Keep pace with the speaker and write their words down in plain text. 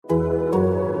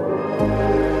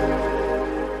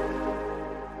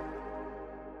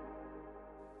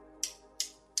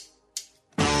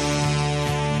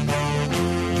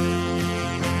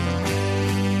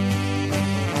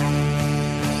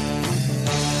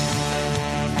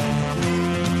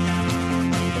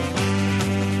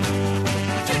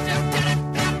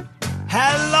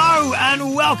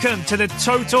Welcome to the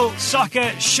Total Soccer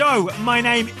Show. My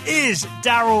name is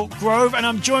Daryl Grove, and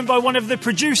I'm joined by one of the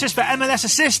producers for MLS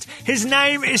Assist. His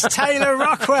name is Taylor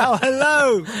Rockwell.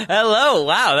 Hello. Hello.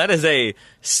 Wow, that is a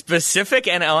specific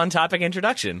and on-topic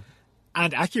introduction.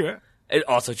 And accurate.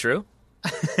 Also true.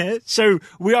 So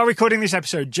we are recording this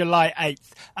episode July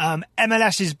 8th.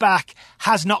 MLS is back,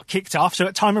 has not kicked off. So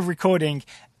at time of recording,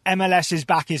 MLS is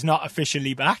back is not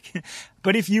officially back.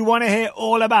 But if you want to hear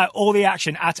all about all the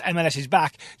action at MLS is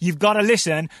back, you've got to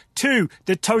listen to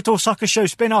the Total Soccer Show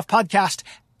spin-off podcast,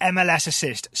 MLS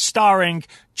Assist, starring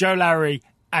Joe Lowry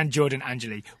and Jordan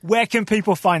Angeli. Where can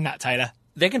people find that, Taylor?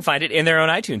 They can find it in their own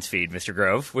iTunes feed, Mr.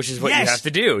 Grove, which is what you have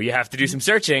to do. You have to do some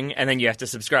searching, and then you have to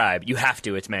subscribe. You have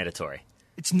to. It's mandatory.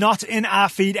 It's not in our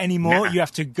feed anymore. Nah. You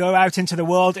have to go out into the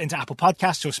world, into Apple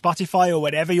Podcasts or Spotify or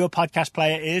whatever your podcast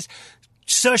player is.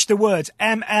 Search the words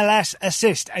MLS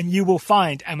Assist and you will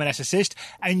find MLS Assist,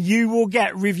 and you will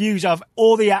get reviews of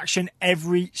all the action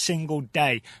every single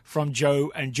day from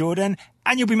Joe and Jordan,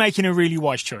 and you'll be making a really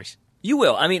wise choice. You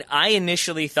will. I mean, I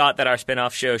initially thought that our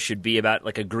spin-off show should be about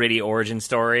like a gritty origin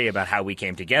story about how we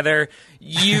came together.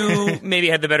 You maybe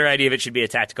had the better idea of it should be a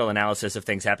tactical analysis of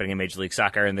things happening in Major League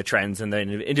Soccer and the trends and the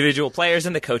individual players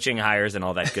and the coaching hires and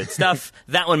all that good stuff.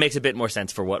 That one makes a bit more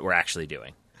sense for what we're actually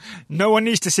doing. No one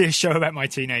needs to see a show about my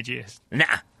teenage years. Nah.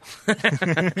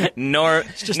 Nor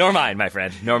mine, my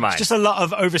friend. Nor mine. It's just a lot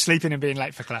of oversleeping and being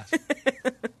late for class.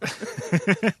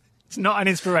 It's not an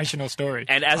inspirational story.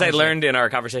 And as I learned in our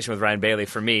conversation with Ryan Bailey,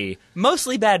 for me,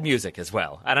 mostly bad music as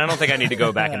well. And I don't think I need to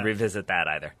go back and revisit that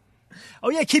either.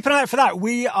 Oh, yeah, keep an eye out for that.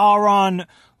 We are on,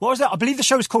 what was that? I believe the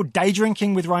show is called Day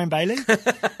Drinking with Ryan Bailey.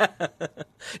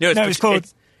 It's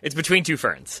called... It's Between Two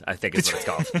Ferns, I think is what it's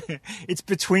called. It's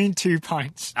Between Two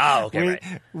Pints. Oh, okay,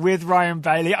 right. With Ryan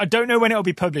Bailey. I don't know when it'll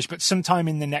be published, but sometime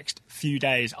in the next few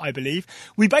days, I believe.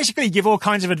 We basically give all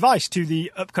kinds of advice to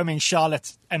the upcoming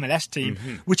Charlotte MLS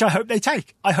team, which I hope they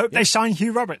take. I hope they sign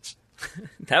Hugh Roberts.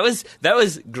 That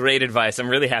was great advice. I'm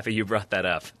really happy you brought that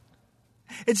up.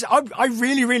 I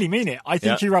really, really mean it. I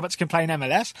think Hugh Roberts can play in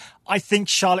MLS. I think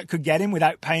Charlotte could get him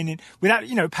without paying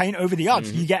over the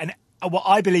odds. You get what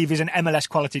I believe is an MLS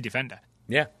quality defender.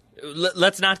 Yeah.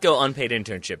 Let's not go unpaid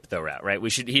internship though route, right? He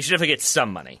should definitely get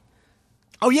some money.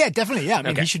 Oh yeah, definitely. Yeah. I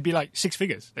mean, he should be like six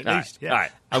figures at least. Right. Yeah. All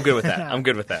right. I'm good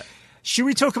with that. Should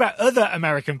we talk about other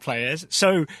American players?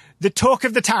 So the talk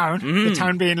of the town, the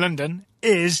town being London,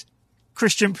 is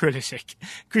Christian Pulisic.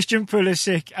 Christian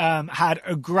Pulisic had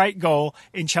a great goal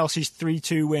in Chelsea's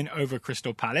 3-2 win over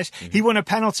Crystal Palace. He won a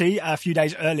penalty a few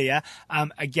days earlier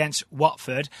against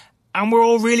Watford. And we're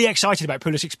all really excited about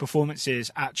Pulisic's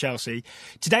performances at Chelsea.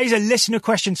 Today's a listener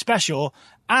question special,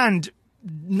 and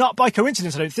not by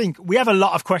coincidence, I don't think, we have a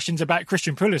lot of questions about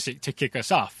Christian Pulisic to kick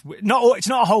us off. It's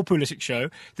not a whole Pulisic show.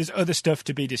 There's other stuff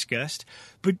to be discussed.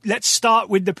 But let's start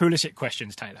with the Pulisic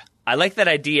questions, Taylor. I like that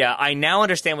idea. I now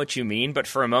understand what you mean, but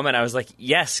for a moment I was like,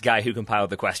 yes, guy who compiled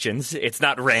the questions. It's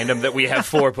not random that we have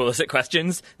 4 Pulisic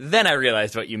questions. Then I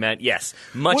realized what you meant. Yes,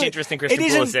 much interest in Christian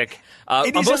Pulisic.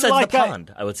 On both sides of the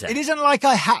pond, I would say. It isn't like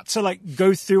I had to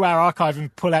go through our archive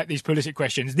and pull out these Pulisic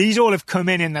questions. These all have come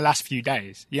in the last few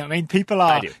days. You know what I mean? People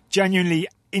are genuinely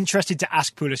interested to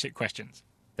ask Pulisic questions.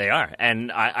 They are,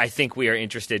 and I think we are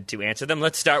interested to answer them.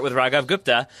 Let's start with Raghav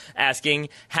Gupta asking,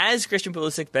 has Christian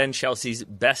Pulisic been Chelsea's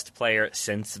best player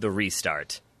since the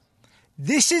restart?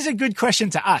 This is a good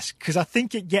question to ask, because I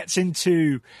think it gets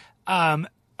into a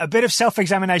bit of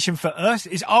self-examination for us.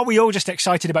 Are we all just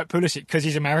excited about Pulisic because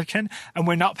he's American and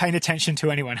we're not paying attention to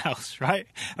anyone else, right?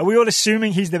 Are we all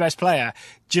assuming he's the best player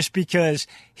just because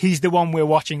he's the one we're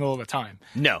watching all the time?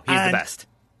 No, he's the best.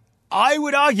 I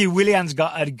would argue Willian's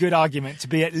got a good argument to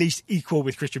be at least equal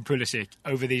with Christian Pulisic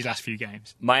over these last few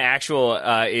games. My actual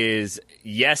is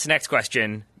yes, next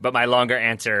question, but my longer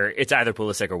answer, it's either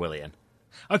Pulisic or Willian.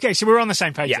 Okay, so we're on the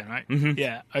same page then, right? Mm-hmm.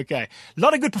 Yeah, okay. A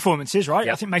lot of good performances, right?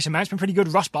 Yep. I think Mason Mount's been pretty good.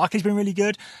 Ross Barkley's been really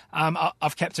good.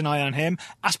 I've kept an eye on him.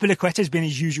 Azpilicueta's been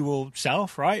his usual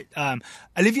self, right?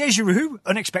 Olivier Giroud,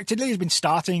 unexpectedly, has been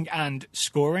starting and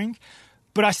scoring.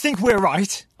 But I think we're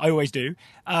right, I always do,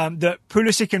 that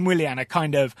Pulisic and Willian are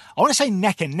kind of, I want to say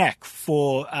neck and neck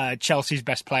for Chelsea's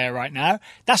best player right now.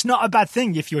 That's not a bad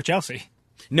thing if you're Chelsea.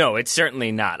 No, it's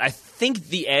certainly not. I think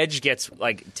the edge gets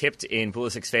tipped in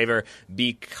Pulisic's favor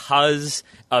because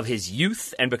of his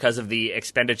youth and because of the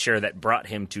expenditure that brought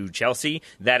him to Chelsea,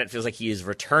 that it feels like he is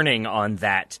returning on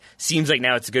that. Seems like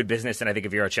now it's a good business, and I think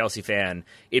if you're a Chelsea fan,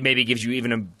 it maybe gives you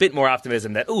even a bit more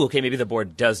optimism that, maybe the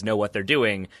board does know what they're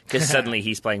doing because suddenly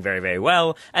he's playing very, very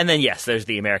well. And then, yes, there's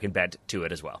the American bent to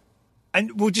it as well.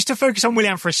 And just to focus on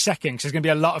Willian for a second, because there's going to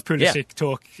be a lot of Pulisic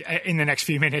talk in the next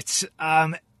few minutes.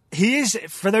 He is,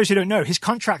 for those who don't know, his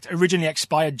contract originally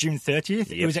expired June 30th.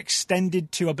 Yep. It was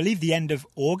extended to, I believe, the end of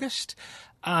August.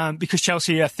 Because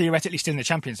Chelsea are theoretically still in the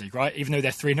Champions League, right? Even though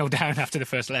they're 3-0 down after the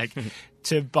first leg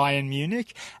to Bayern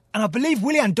Munich. And I believe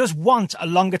Willian does want a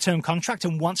longer-term contract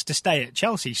and wants to stay at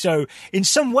Chelsea. So in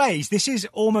some ways, this is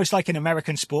almost like an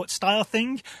American sports style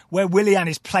thing where Willian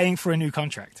is playing for a new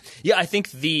contract. Yeah, I think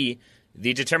the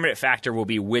determinant factor will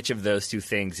be which of those two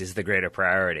things is the greater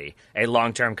priority, a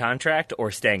long-term contract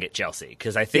or staying at Chelsea.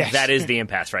 Because I think that is the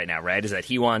impasse right now, right? Is that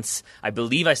he wants, I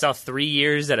believe I saw 3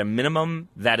 years at a minimum.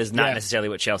 That is not necessarily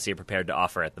what Chelsea are prepared to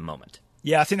offer at the moment.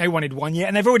 Yeah, I think they wanted 1 year.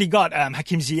 And they've already got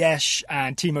Hakim Ziyech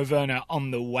and Timo Werner on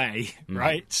the way,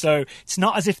 right? So it's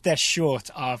not as if they're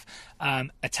short of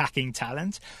attacking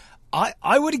talent.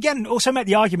 I would, again, also make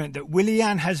the argument that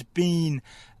Willian has been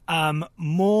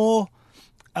more...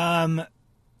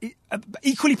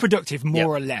 equally productive,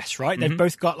 more or less, right? They've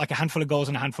both got like a handful of goals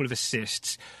and a handful of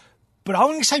assists. But I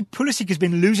want to say Pulisic has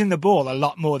been losing the ball a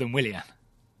lot more than Willian.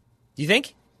 You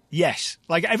think? Yes.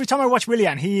 Like every time I watch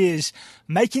Willian, he is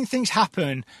making things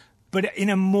happen, but in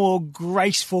a more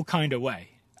graceful kind of way.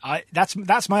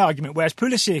 That's my argument. Whereas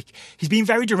Pulisic, he's being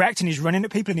very direct and he's running at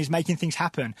people and he's making things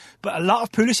happen. But a lot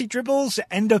of Pulisic dribbles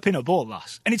end up in a ball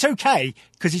loss. And it's okay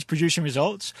because he's producing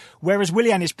results. Whereas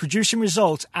Willian is producing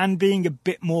results and being a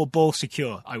bit more ball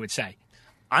secure, I would say.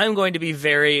 I'm going to be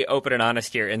very open and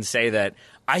honest here and say that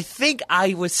I think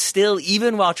I was still,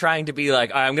 even while trying to be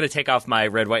like, I'm going to take off my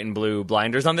red, white, and blue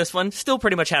blinders on this one, still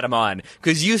pretty much had them on.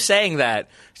 Because you saying that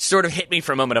sort of hit me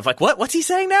for a moment of like, what's he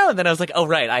saying now? And then I was like, oh,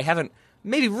 right, I haven't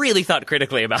maybe really thought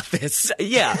critically about this.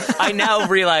 Yeah, I now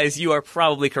realize you are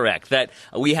probably correct, that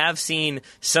we have seen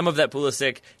some of that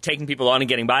Pulisic taking people on and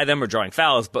getting by them or drawing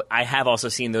fouls, but I have also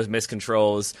seen those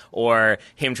miscontrols or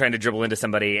him trying to dribble into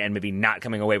somebody and maybe not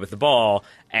coming away with the ball,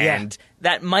 and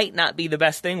that might not be the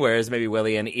best thing, whereas maybe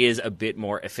Willian is a bit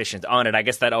more efficient on it. I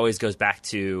guess that always goes back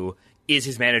to, is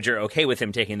his manager okay with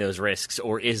him taking those risks,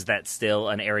 or is that still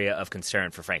an area of concern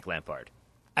for Frank Lampard?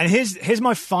 And here's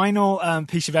my final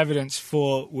piece of evidence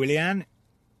for Willian.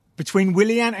 Between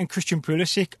Willian and Christian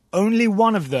Pulisic, only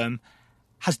one of them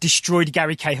has destroyed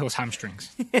Gary Cahill's hamstrings.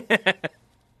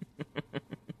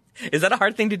 Is that a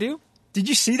hard thing to do? Did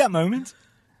you see that moment?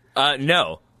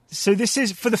 No. So this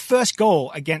is for the first goal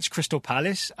against Crystal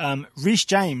Palace. Reece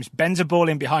James bends a ball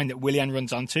in behind that Willian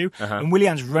runs onto, and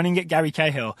Willian's running at Gary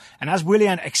Cahill. And as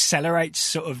Willian accelerates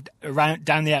sort of around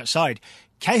down the outside,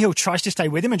 Cahill tries to stay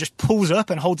with him and just pulls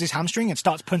up and holds his hamstring and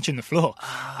starts punching the floor.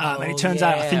 And it turns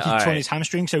out, I think he torn his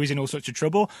hamstring, so he's in all sorts of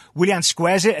trouble. Willian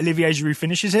squares it. Olivier Giroud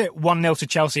finishes it. 1-0 to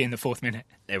Chelsea in the 4th minute.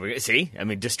 There we go. See? I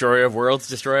mean, destroyer of worlds,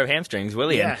 destroyer of hamstrings,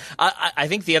 Willian. Yeah. I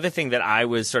think the other thing that I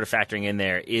was sort of factoring in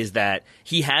there is that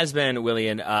he has been,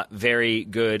 Willian, very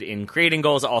good in creating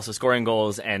goals, also scoring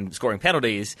goals and scoring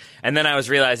penalties. And then I was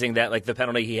realizing that, like, the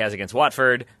penalty he has against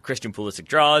Watford, Christian Pulisic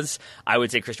draws. I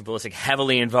would say Christian Pulisic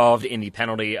heavily involved in the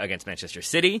penalty against Manchester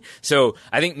City. So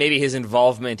I think maybe his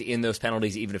involvement in those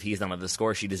penalties, even if he's not on the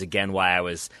score sheet, is again why I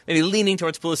was maybe leaning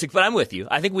towards Pulisic. But I'm with you.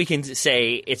 I think we can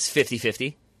say it's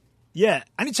 50-50. Yeah,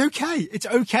 and it's okay. It's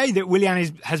okay that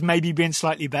Willian has maybe been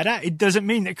slightly better. It doesn't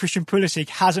mean that Christian Pulisic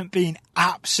hasn't been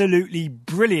absolutely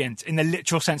brilliant in the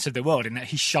literal sense of the word, in that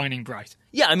he's shining bright.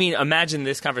 Yeah, I mean, imagine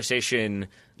this conversation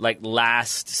like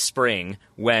last spring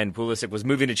when Pulisic was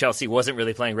moving to Chelsea, wasn't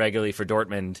really playing regularly for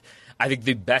Dortmund. I think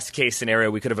the best case scenario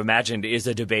we could have imagined is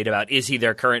a debate about, is he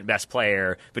their current best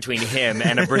player between him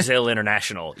and a Brazil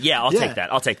international? Yeah, I'll take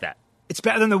that. I'll take that. It's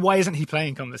better than the why isn't he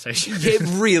playing conversation. It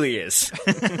really is.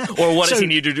 Or what does he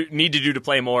need to do to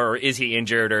play more, or is he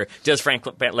injured, or does Frank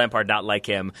Lampard not like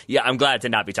him? Yeah, I'm glad to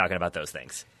not be talking about those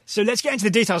things. So let's get into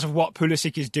the details of what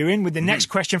Pulisic is doing with the next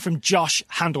question from Josh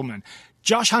Handelman.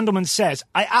 Josh Handelman says,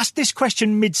 I asked this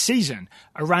question mid-season,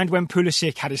 around when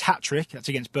Pulisic had his hat-trick, that's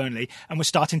against Burnley, and was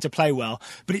starting to play well,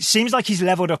 but it seems like he's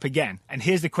levelled up again. And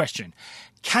here's the question.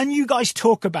 Can you guys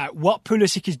talk about what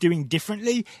Pulisic is doing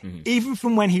differently, even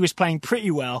from when he was playing pretty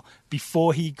well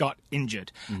before he got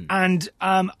injured? And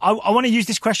I want to use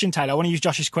this question, Taylor. I want to use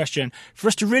Josh's question for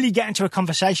us to really get into a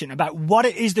conversation about what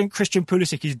it is that Christian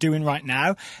Pulisic is doing right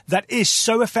now that is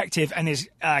so effective and is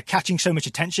catching so much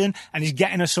attention and is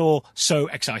getting us all so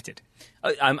excited.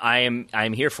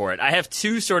 I'm here for it. I have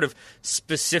two sort of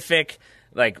specific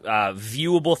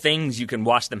viewable things you can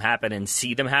watch them happen and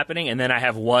see them happening, and then I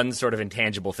have one sort of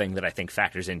intangible thing that I think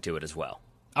factors into it as well.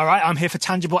 All right, I'm here for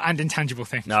tangible and intangible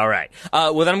things. All right.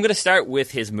 Well, then I'm going to start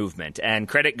with his movement. And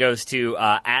credit goes to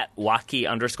at Watke_,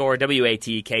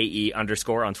 WATKE_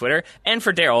 on Twitter, and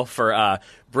for Daryl for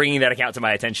bringing that account to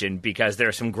my attention because there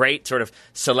are some great sort of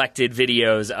selected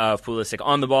videos of Pulisic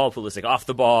on the ball, Pulisic off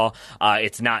the ball.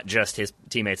 It's not just his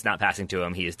teammates not passing to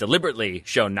him. He is deliberately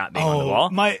shown not being on the ball.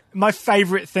 My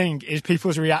favourite thing is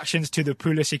people's reactions to the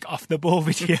Pulisic off the ball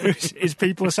videos is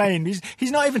people saying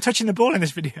he's not even touching the ball in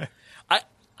this video.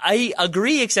 I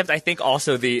agree, except I think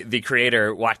also the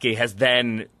creator, Watke, has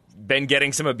then been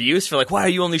getting some abuse for like, why are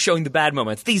you only showing the bad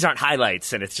moments? These aren't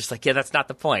highlights. And it's just like, yeah, that's not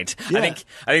the point. Yeah. I think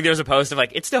there was a post of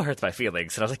like, it still hurts my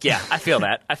feelings. And I was like, yeah, I feel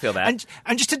that. I feel that.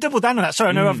 And just to double down on that, sorry,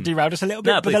 I know I've derailed us a little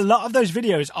bit, but a lot of those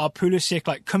videos are Pulisic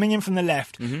like coming in from the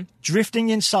left, drifting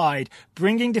inside,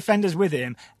 bringing defenders with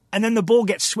him, and then the ball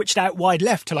gets switched out wide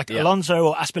left to like Alonso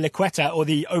or Azpilicueta or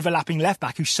the overlapping left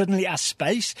back who suddenly has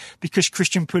space because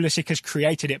Christian Pulisic has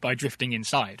created it by drifting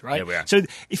inside, right? Yeah, so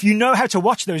if you know how to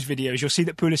watch those videos, you'll see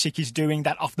that Pulisic is doing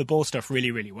that off the ball stuff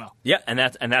really, really well. Yeah, and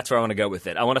that's where I want to go with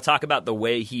it. I want to talk about the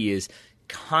way he is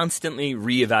constantly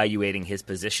reevaluating his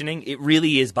positioning. It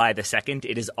really is by the second.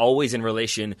 It is always in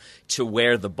relation to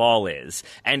where the ball is.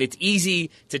 And it's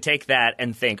easy to take that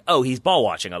and think, oh, he's ball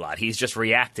watching a lot. He's just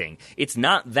reacting. It's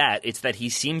not that. It's that he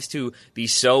seems to be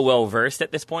so well versed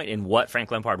at this point in what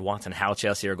Frank Lampard wants and how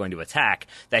Chelsea are going to attack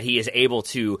that he is able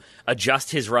to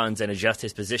adjust his runs and adjust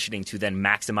his positioning to then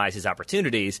maximize his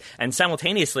opportunities. And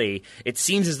simultaneously, it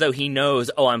seems as though he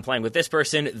knows, oh, I'm playing with this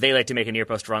person. They like to make a near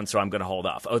post run, so I'm going to hold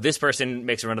off. Oh, this person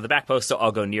makes a run to the back post, so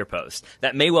I'll go near post.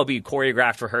 That may well be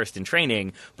choreographed, rehearsed in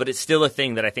training, but it's still a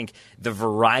thing that I think the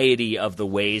variety of the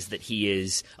ways that he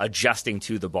is adjusting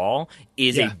to the ball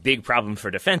is a big problem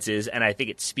for defenses, and I think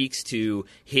it speaks to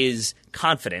his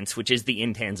confidence, which is the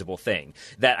intangible thing.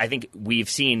 That I think we've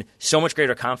seen so much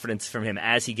greater confidence from him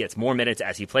as he gets more minutes,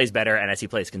 as he plays better, and as he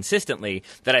plays consistently,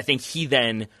 that I think he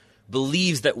then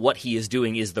believes that what he is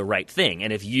doing is the right thing.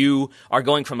 And if you are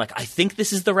going from like, I think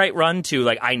this is the right run to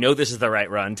like, I know this is the right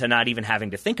run to not even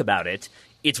having to think about it,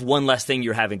 it's one less thing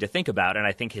you're having to think about. And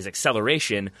I think his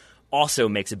acceleration also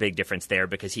makes a big difference there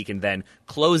because he can then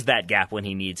close that gap when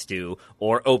he needs to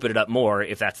or open it up more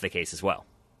if that's the case as well.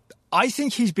 I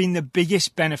think he's been the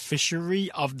biggest beneficiary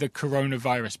of the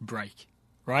coronavirus break.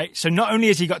 Right? So not only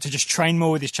has he got to just train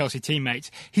more with his Chelsea teammates,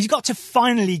 he's got to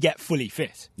finally get fully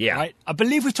fit. Yeah. Right? I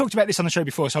believe we've talked about this on the show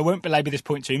before, so I won't belabor this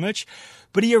point too much.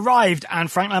 But he arrived and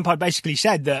Frank Lampard basically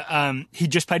said that he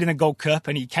just played in the Gold Cup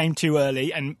and he came too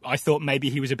early and I thought maybe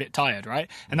he was a bit tired, right?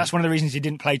 And that's one of the reasons he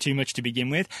didn't play too much to begin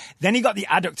with. Then he got the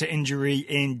adductor injury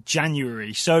in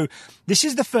January. So this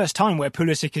is the first time where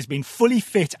Pulisic has been fully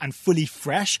fit and fully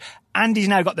fresh. And he's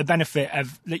now got the benefit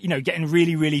of, getting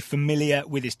really, really familiar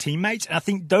with his teammates. And I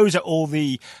think those are all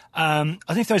the, I don't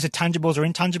know if those are tangibles or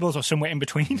intangibles or somewhere in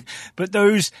between, but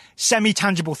those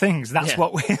semi-tangible things, that's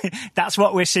what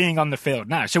we're seeing on the field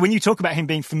now. So when you talk about him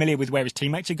being familiar with where his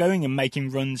teammates are going and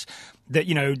making runs that,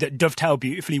 that dovetail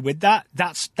beautifully with that,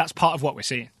 that's part of what we're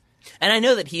seeing. And I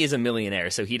know that he is a millionaire,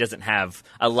 so he doesn't have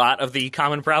a lot of the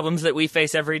common problems that we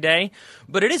face every day.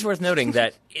 But it is worth noting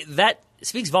that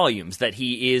speaks volumes that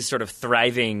he is sort of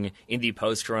thriving in the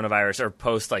post-coronavirus or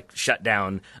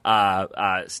post-shutdown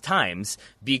times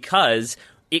because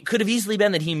it could have easily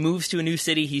been that he moves to a new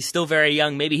city. He's still very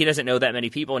young. Maybe he doesn't know that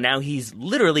many people. Now he's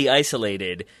literally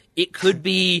isolated. It could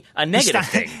be a negative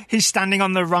thing. He's standing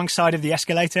on the wrong side of the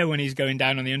escalator when he's going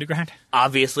down on the underground.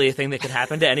 Obviously a thing that could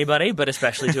happen to anybody, but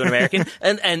especially to an American.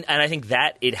 And I think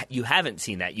that you haven't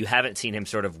seen that. You haven't seen him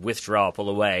sort of withdraw, pull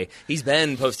away. He's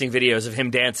been posting videos of him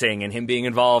dancing and him being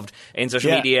involved in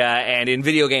social media and in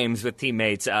video games with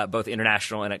teammates, both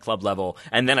international and at club level.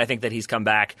 And then I think that he's come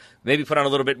back, maybe put on a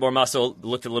little bit more muscle,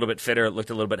 looked a little bit fitter,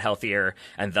 looked a little bit healthier,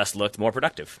 and thus looked more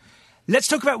productive. Let's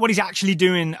talk about what he's actually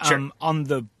doing on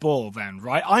the ball then,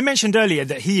 right? I mentioned earlier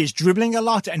that he is dribbling a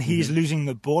lot and he is losing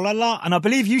the ball a lot. And I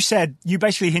believe you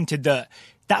basically hinted that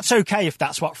that's okay if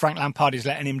that's what Frank Lampard is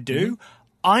letting him do.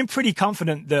 I'm pretty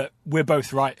confident that we're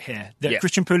both right here, that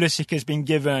Christian Pulisic has been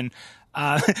given...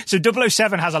 so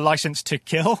 007 has a license to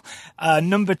kill.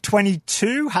 Number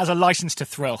 22 has a license to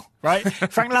thrill, right?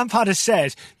 Frank Lampard has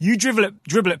says, you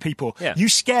dribble at people, you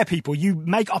scare people, you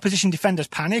make opposition defenders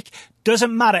panic.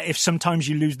 Doesn't matter if sometimes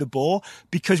you lose the ball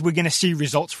because we're going to see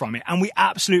results from it. And we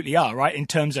absolutely are, right? In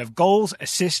terms of goals,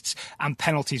 assists, and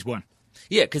penalties won.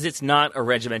 Yeah, because it's not a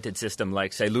regimented system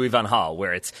like, say, Louis van Gaal,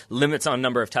 where it's limits on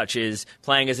number of touches,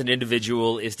 playing as an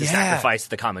individual is to sacrifice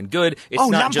the common good. It's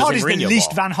not Lampard just is the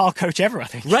least Van Gaal coach ever, I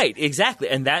think. Right, exactly.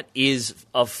 And that is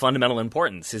of fundamental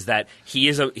importance, is that he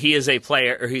is a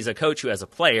player, or he's a coach who as a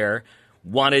player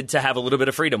wanted to have a little bit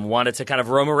of freedom, wanted to kind of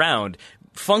roam around,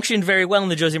 functioned very well in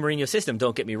the Jose Mourinho system,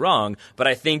 don't get me wrong, but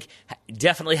I think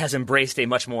definitely has embraced a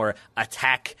much more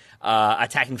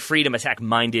attacking freedom,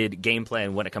 attack-minded game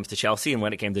plan when it comes to Chelsea and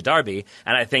when it came to Derby.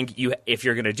 And I think if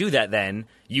you're going to do that, then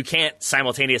you can't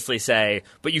simultaneously say,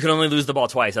 but you can only lose the ball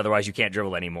twice, otherwise you can't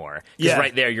dribble anymore. Because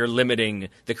right there, you're limiting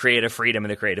the creative freedom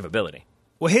and the creative ability.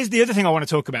 Well, here's the other thing I want to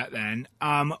talk about then.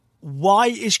 Why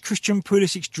is Christian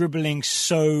Pulisic's dribbling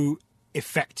so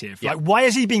effective? Like, why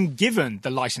has he been given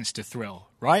the license to thrill,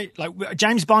 right? Like,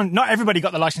 James Bond, not everybody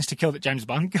got the license to kill that James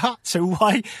Bond got. So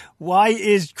why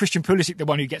is Christian Pulisic the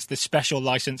one who gets the special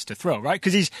license to thrill, right?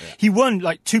 Because he won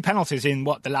like 2 penalties in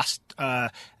the last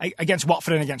against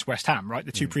Watford and against West Ham, right?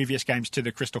 The 2 previous games to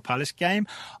the Crystal Palace game.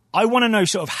 I want to know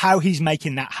sort of how he's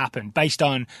making that happen based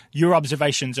on your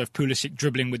observations of Pulisic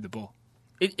dribbling with the ball.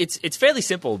 It's fairly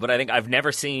simple, but I think I've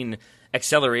never seen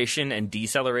acceleration and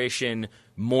deceleration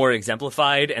more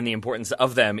exemplified, and the importance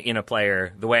of them in a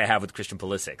player the way I have with Christian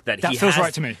Pulisic. That feels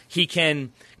right to me. He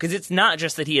can, because it's not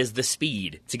just that he has the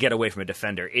speed to get away from a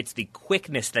defender, it's the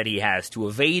quickness that he has to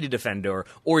evade a defender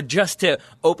or just to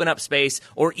open up space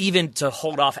or even to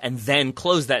hold off and then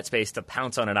close that space to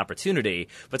pounce on an opportunity.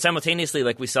 But simultaneously,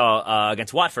 like we saw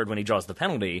against Watford when he draws the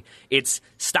penalty, it's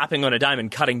stopping on a dime and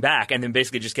cutting back and then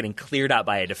basically just getting cleared out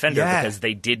by a defender because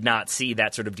they did not see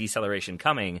that sort of deceleration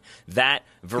coming. That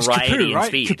variety in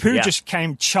speed. Capoue just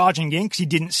came charging in because he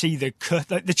didn't see the cut.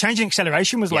 The change in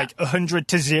acceleration was like 100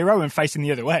 to 0 and facing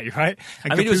the other way, right?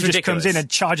 And Capoue just ridiculous. Comes in and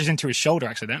charges into his shoulder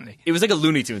accidentally. It was like a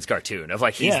Looney Tunes cartoon of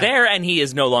like he's there and he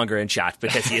is no longer in shot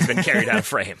because he has been carried out of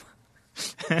frame.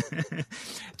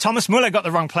 Thomas Muller got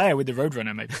the wrong player with the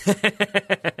Roadrunner, maybe.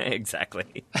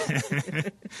 Exactly.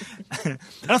 And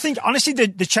I think, honestly,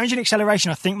 the change in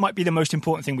acceleration, I think, might be the most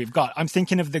important thing we've got. I'm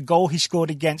thinking of the goal he scored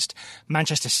against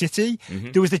Manchester City.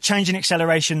 Mm-hmm. There was the change in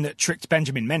acceleration that tricked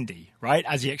Benjamin Mendy, right,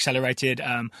 as he accelerated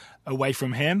away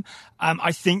from him.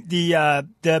 I think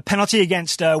the penalty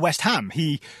against West Ham,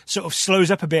 he sort of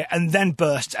slows up a bit and then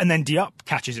bursts, and then Diop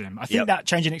catches him. I think that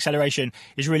change in acceleration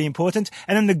is really important.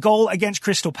 And then the goal against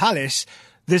Crystal Palace,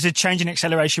 there's a change in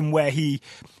acceleration where he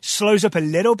slows up a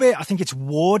little bit. I think it's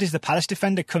Ward is the Palace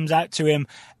defender, comes out to him,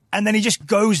 and then he just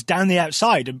goes down the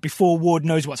outside. And before Ward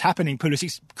knows what's happening,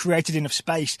 Pulisic's created enough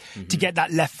space to get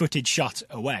that left-footed shot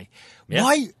away.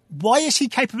 Yeah. Why is he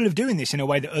capable of doing this in a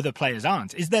way that other players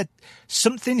aren't? Is there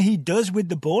something he does with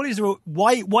the ball?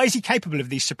 Why is he capable of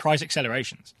these surprise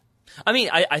accelerations? I mean,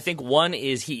 I think one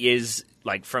is he is,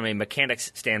 like, from a mechanics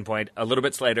standpoint, a little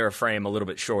bit slighter of frame, a little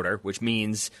bit shorter, which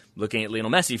means, looking at Lionel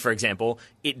Messi, for example,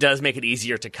 it does make it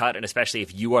easier to cut, and especially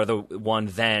if you are the one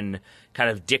then kind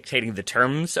of dictating the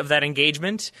terms of that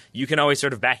engagement, you can always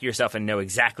sort of back yourself and know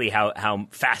exactly how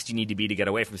fast you need to be to get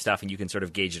away from stuff, and you can sort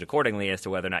of gauge it accordingly as to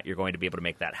whether or not you're going to be able to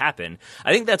make that happen.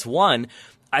 I think that's one.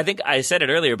 I think I said it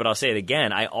earlier, but I'll say it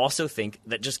again. I also think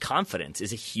that just confidence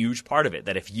is a huge part of it.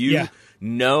 That if you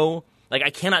know, like, I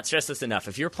cannot stress this enough.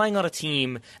 If you're playing on a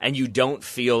team and you don't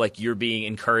feel like you're being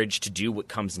encouraged to do what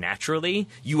comes naturally,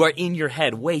 you are in your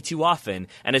head way too often.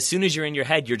 And as soon as you're in your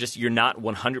head, you're not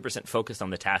 100% focused on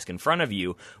the task in front of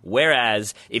you.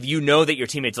 Whereas if you know that your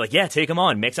teammates are like, yeah, take them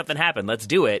on, make something happen, let's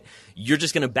do it, you're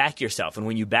just going to back yourself. And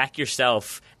when you back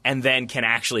yourself and then can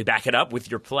actually back it up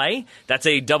with your play, that's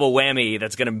a double whammy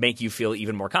that's going to make you feel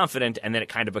even more confident, and then it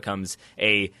kind of becomes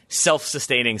a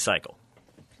self-sustaining cycle.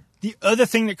 The other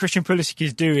thing that Christian Pulisic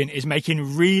is doing is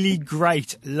making really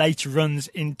great late runs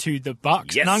into the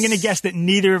box. Yes. And I'm going to guess that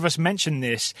neither of us mentioned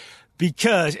this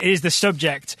because it is the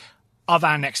subject of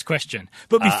our next question.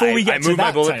 But before we get to that, I moved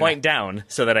my bullet point down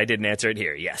so that I didn't answer it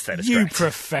here. Yes, that is correct. You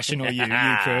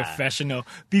professional.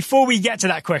 Before we get to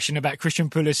that question about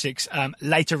Christian Pulisic's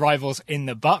late arrivals in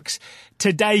the box,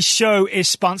 today's show is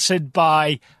sponsored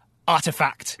by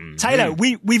Artifact. Mm-hmm. Taylor,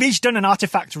 we've each done an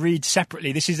Artifact read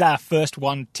separately. This is our first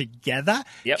one together.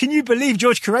 Yep. Can you believe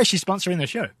George Qureshi sponsoring the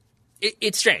show?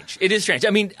 It's strange. It is strange. I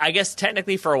mean, I guess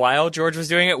technically for a while George was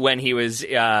doing it when he was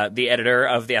the editor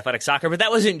of The Athletic Soccer, but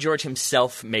that wasn't George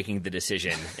himself making the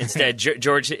decision. Instead,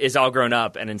 George is all grown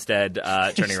up and instead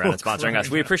turning around and sponsoring us.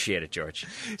 We appreciate it, George.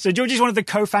 So George is one of the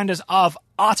co-founders of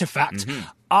Artifact. Mm-hmm.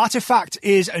 Artifact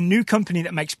is a new company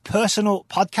that makes personal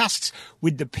podcasts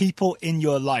with the people in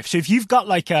your life. So if you've got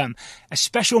like a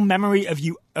special memory of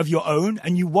your own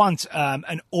and you want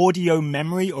an audio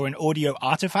memory or an audio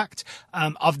artifact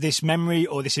of this memory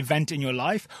or this event in your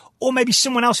life, or maybe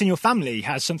someone else in your family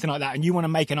has something like that and you want to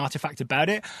make an artifact about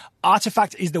it,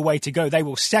 Artifact is the way to go. They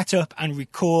will set up and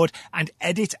record and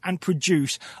edit and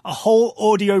produce a whole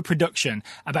audio production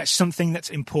about something that's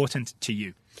important to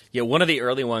you. Yeah, one of the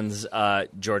early ones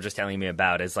George was telling me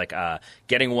about is like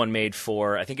getting one made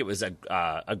for, I think it was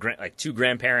like two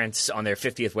grandparents on their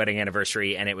 50th wedding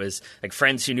anniversary, and it was like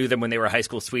friends who knew them when they were high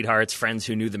school sweethearts, friends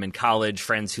who knew them in college,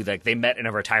 friends who like they met in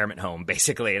a retirement home,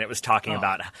 basically, and it was talking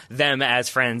about them as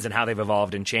friends and how they've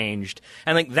evolved and changed.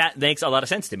 And like that makes a lot of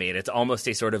sense to me, and it's almost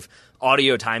a sort of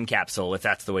audio time capsule if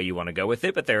that's the way you want to go with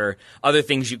it, but there are other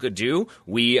things you could do.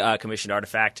 We commissioned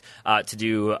Artifact to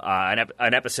do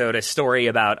an episode, a story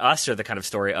about us, or the kind of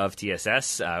story of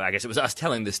TSS. I guess it was us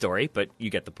telling the story, but you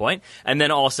get the point. And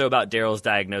then also about Daryl's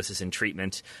diagnosis and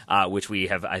treatment, which we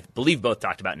have, I believe, both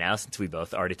talked about now, since we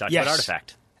both already talked about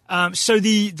Artifact. So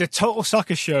the Total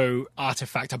Soccer Show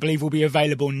Artifact, I believe, will be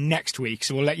available next week.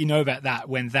 So we'll let you know about that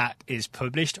when that is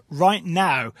published. Right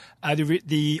now,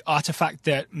 the Artifact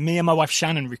that me and my wife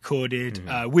Shannon recorded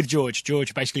with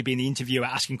George basically being the interviewer,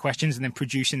 asking questions and then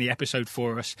producing the episode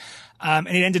for us. And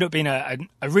it ended up being a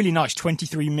really nice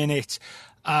 23-minute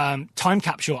time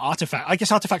capsule artifact. I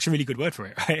guess artifact's a really good word for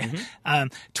it, right?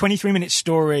 23-minute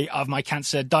story of my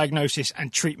cancer diagnosis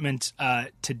and treatment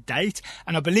to date.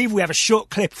 And I believe we have a short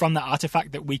clip from that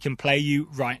artifact that we can play you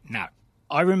right now.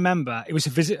 I remember it was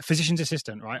a physician's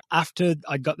assistant, right? After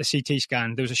I got the CT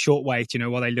scan, there was a short wait,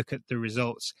 while they look at the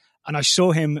results. And I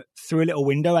saw him through a little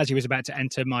window as he was about to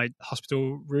enter my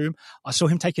hospital room. I saw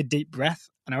him take a deep breath.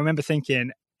 And I remember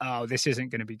thinking, oh, this isn't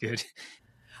going to be good.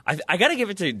 I got to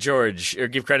give it to George, or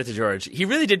give credit to George. He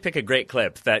really did pick a great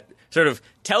clip that sort of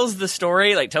tells the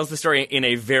story in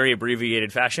a very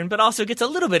abbreviated fashion, but also gets a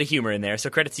little bit of humor in there. So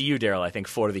credit to you, Daryl, I think,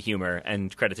 for the humor,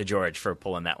 and credit to George for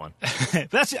pulling that one.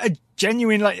 That's a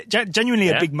genuinely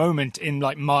a big moment in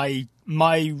like my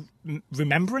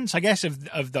remembrance, I guess,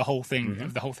 of the whole thing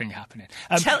happening.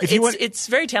 It's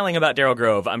very telling about Daryl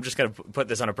Grove. I'm just going to put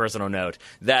this on a personal note,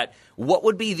 that what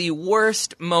would be the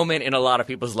worst moment in a lot of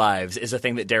people's lives is a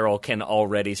thing that Daryl can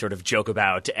already sort of joke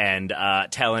about and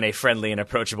tell in a friendly and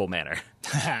approachable manner.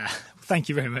 Thank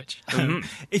you very much.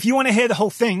 If you want to hear the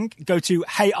whole thing, go to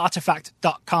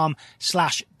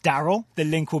heyartifact.com/Daryl. The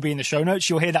link will be in the show notes.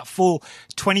 You'll hear that full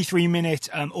 23-minute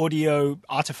audio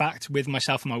artifact with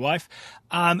myself and my wife.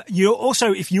 You'll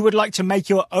also, if you would like to make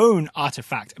your own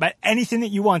artifact about anything that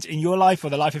you want in your life or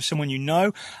the life of someone you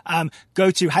know,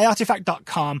 go to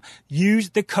heyartifact.com, use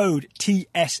the code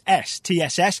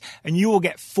TSS, and you will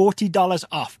get $40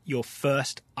 off your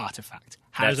first artifact.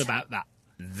 How's about that?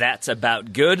 That's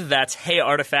about good. That's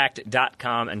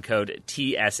heyartifact.com and code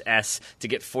TSS to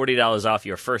get $40 off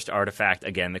your first artifact.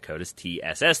 Again, the code is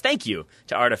TSS. Thank you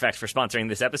to Artifact for sponsoring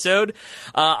this episode.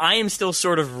 I am still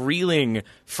sort of reeling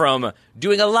from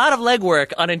doing a lot of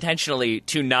legwork unintentionally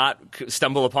to not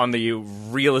stumble upon the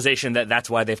realization that that's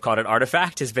why they've called it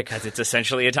Artifact, is because it's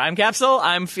essentially a time capsule.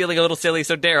 I'm feeling a little silly.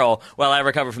 So, Daryl, while I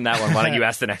recover from that one, why don't you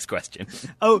ask the next question?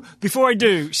 Oh, before I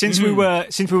do, since we were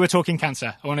talking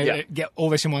cancer, I want to get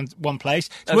all this in one place.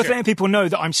 It's worth letting people know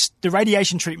that the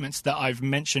radiation treatments that I've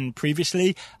mentioned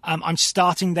previously, I'm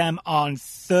starting them on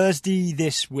Thursday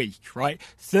this week, right?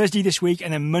 Thursday this week,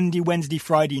 and then Monday, Wednesday,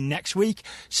 Friday next week.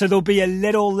 So there'll be a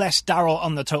little less Daryl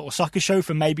on the Total Soccer Show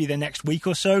for maybe the next week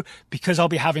or so, because I'll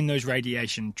be having those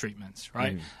radiation treatments,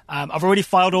 right? I've already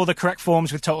filed all the correct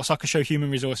forms with Total Soccer Show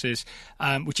Human Resources,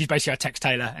 which is basically I text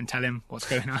Taylor and tell him what's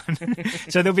going on.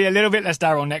 So there'll be a little bit less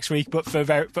Daryl next week, but for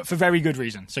very good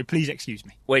reason. So please excuse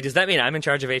me. Wait, does that mean I'm in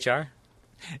charge of HR?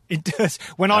 It does.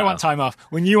 When I want time off,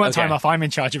 when you want time off, I'm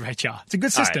in charge of HR. It's a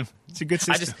good system. Right. It's a good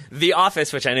system. The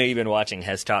Office, which I know you've been watching,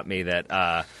 has taught me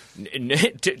that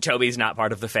Toby's not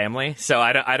part of the family. So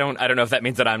I don't know if that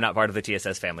means that I'm not part of the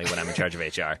TSS family when I'm in charge of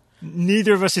HR.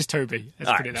 Neither of us is Toby.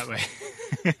 Let's put it that way.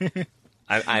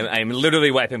 I'm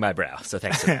literally wiping my brow. So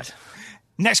thanks for that.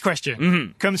 Next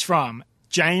question comes from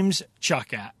James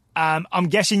Chucker. I'm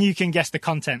guessing you can guess the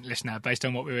content, listener, based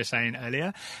on what we were saying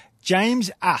earlier. James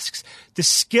asks, the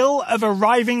skill of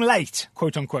arriving late,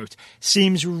 quote unquote,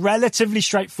 seems relatively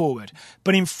straightforward.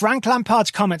 But in Frank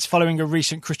Lampard's comments following a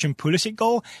recent Christian Pulisic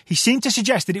goal, he seemed to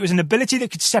suggest that it was an ability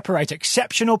that could separate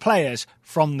exceptional players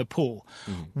from the pool.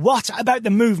 What about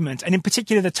the movement, and in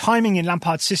particular the timing in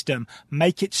Lampard's system,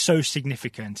 make it so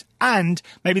significant? And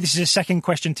maybe this is a second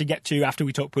question to get to after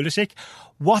we talk Pulisic.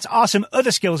 What are some other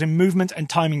skills in movement and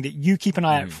timing that you keep an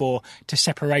eye out for to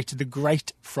separate the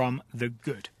great from the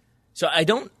good? So I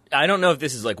don't know if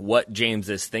this is like what James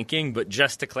is thinking, but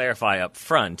just to clarify up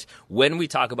front, when we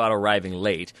talk about arriving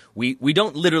late, we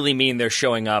don't literally mean they're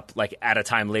showing up like at a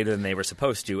time later than they were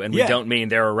supposed to, and we don't mean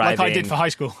they're arriving like I did for high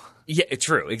school. Yeah,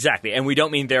 true, exactly. And we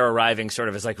don't mean they're arriving sort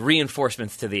of as like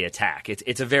reinforcements to the attack.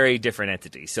 It's a very different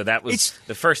entity. So that was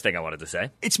the first thing I wanted to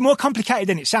say. It's more complicated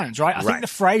than it sounds, right? I think the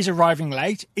phrase arriving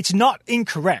late, it's not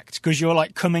incorrect, because you're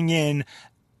like coming in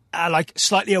like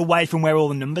slightly away from where all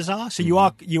the numbers are. So you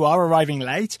are arriving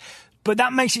late. But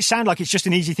that makes it sound like it's just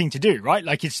an easy thing to do, right?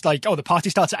 Like it's like, oh, the party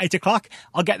starts at 8 o'clock.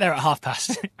 I'll get there at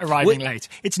past, arriving late.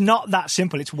 It's not that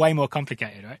simple. It's way more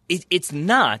complicated, right? It's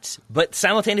not, but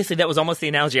simultaneously that was almost the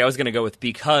analogy I was going to go with,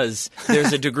 because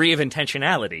there's a degree of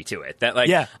intentionality to it. That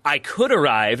I could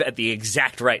arrive at the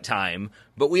exact right time,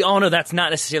 but we all know that's not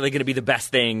necessarily going to be the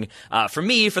best thing for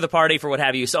me, for the party, for what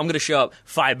have you. So I'm going to show up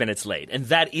 5 minutes late. And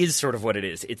that is sort of what it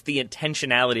is. It's the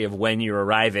intentionality of when you're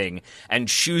arriving and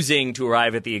choosing to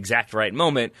arrive at the exact right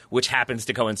moment, which happens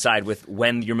to coincide with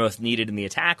when you're most needed in the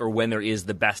attack or when there is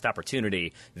the best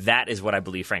opportunity. That is what I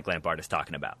believe Frank Lampard is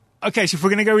talking about. Okay, so if we're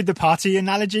going to go with the party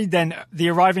analogy, then the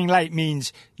arriving late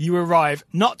means you arrive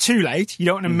not too late. You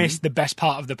don't want to miss the best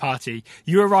part of the party.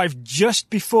 You arrive just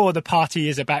before the party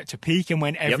is about to peak and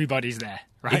when everybody's there,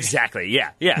 right? Exactly,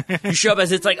 yeah. You show up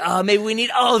as it's like, oh, maybe we need,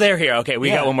 they're here. Okay,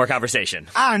 we got one more conversation.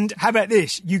 And how about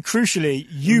this? You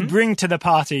bring to the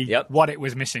party what it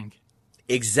was missing.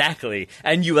 Exactly.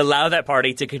 And you allow that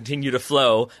party to continue to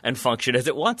flow and function as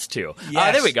it wants to.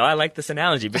 Yes. There we go. I like this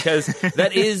analogy because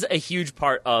that is a huge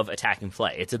part of attacking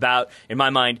play. It's about, in my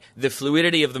mind, the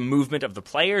fluidity of the movement of the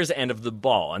players and of the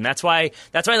ball. And that's why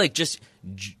like just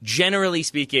generally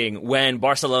speaking, when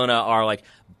Barcelona are like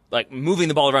moving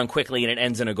the ball around quickly and it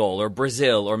ends in a goal, or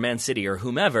Brazil or Man City or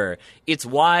whomever, it's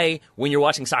why when you're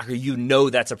watching soccer, you know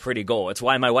that's a pretty goal. It's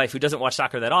why my wife, who doesn't watch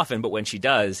soccer that often, but when she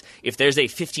does, if there's a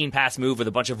 15-pass move with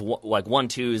a bunch of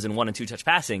 1-2s and 1- and 2-touch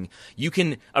passing, you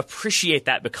can appreciate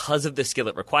that because of the skill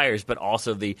it requires, but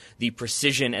also the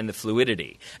precision and the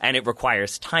fluidity. And it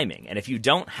requires timing. And if you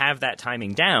don't have that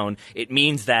timing down, it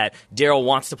means that Daryl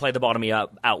wants to play the ball to me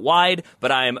out wide,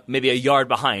 but I'm maybe a yard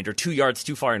behind or 2 yards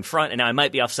too far in front, and now I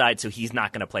might be offside, so he's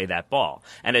not going to play that ball.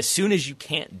 And as soon as you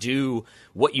can't do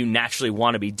what you naturally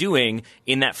want to be doing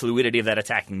in that fluidity of that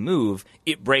attacking move,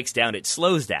 it breaks down, it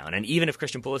slows down. And even if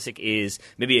Christian Pulisic is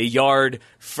maybe a yard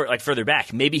further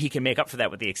back, maybe he can make up for that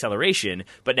with the acceleration,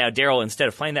 but now Daryl, instead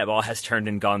of playing that ball, has turned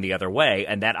and gone the other way,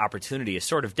 and that opportunity is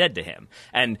sort of dead to him.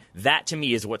 And that, to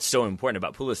me, is what's so important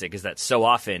about Pulisic, is that so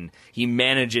often he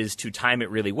manages to time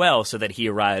it really well so that he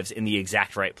arrives in the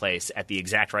exact right place at the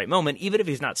exact right moment. Even if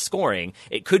he's not scoring,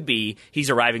 it could be he's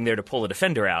arriving there to pull a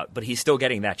defender out, but he's still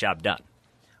getting that job done.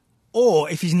 Or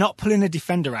if he's not pulling a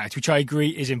defender out, which I agree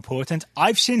is important,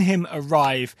 I've seen him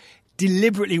arrive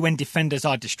deliberately when defenders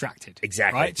are distracted.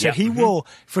 Exactly. Right? So he will,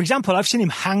 for example, I've seen him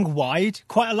hang wide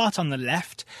quite a lot on the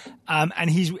left, and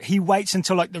he waits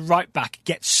until like the right back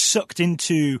gets sucked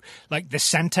into like the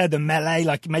centre, the melee,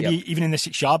 like maybe even in the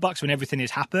 6-yard box when everything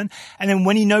is happening. And then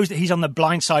when he knows that he's on the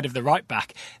blind side of the right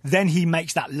back, then he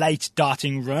makes that late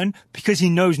darting run because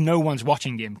he knows no one's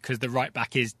watching him because the right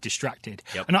back is distracted.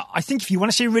 And I think if you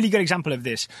want to see a really good example of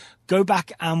this, go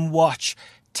back and watch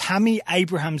Tammy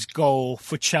Abraham's goal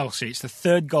for Chelsea. It's the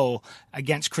third goal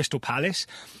against Crystal Palace.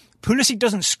 Pulisic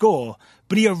doesn't score,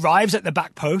 but he arrives at the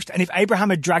back post, and if Abraham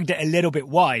had dragged it a little bit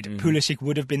wide, Pulisic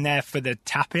would have been there for the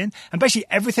tap-in. And basically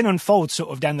everything unfolds sort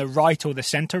of down the right or the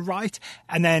centre right.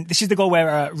 And then this is the goal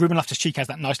where Ruben Loftus-Cheek has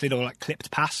that nice little like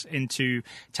clipped pass into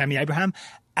Tammy Abraham.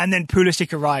 And then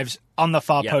Pulisic arrives on the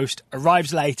far post,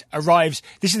 arrives late,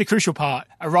 this is the crucial part,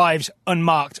 arrives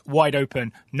unmarked, wide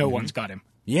open, no one's got him.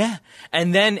 Yeah.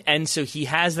 And so he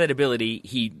has that ability.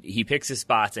 He picks his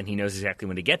spots and he knows exactly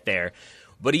when to get there.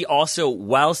 But he also,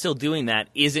 while still doing that,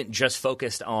 isn't just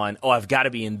focused on, I've got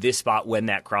to be in this spot when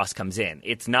that cross comes in.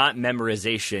 It's not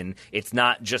memorization. It's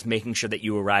not just making sure that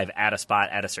you arrive at a spot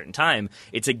at a certain time.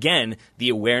 It's, again, the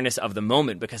awareness of the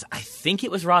moment, because I think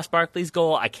it was Ross Barkley's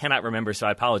goal. I cannot remember, so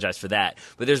I apologize for that.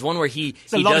 But there's one where he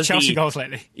a lot of Chelsea goals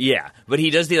lately. Yeah, but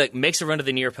he does makes a run to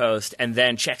the near post and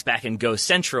then checks back and goes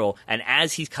central. And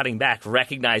as he's cutting back,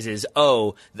 recognizes,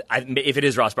 if it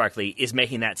is Ross Barkley, is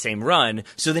making that same run.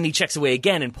 So then he checks away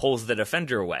again and pulls the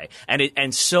defender away.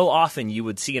 And so often you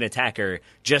would see an attacker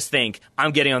just think,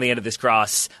 I'm getting on the end of this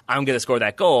cross, I'm going to score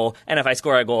that goal, and if I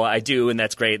score a goal, I do, and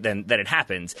that's great, then it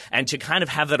happens. And to kind of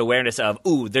have that awareness of,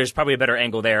 there's probably a better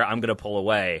angle there, I'm going to pull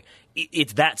away.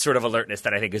 It's that sort of alertness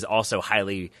that I think is also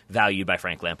highly valued by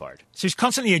Frank Lampard. So he's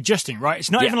constantly adjusting, right? It's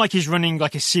not even like he's running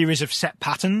like a series of set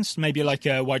patterns, maybe like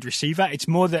a wide receiver. It's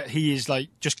more that he is like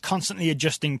just constantly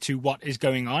adjusting to what is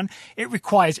going on. It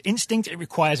requires instinct. It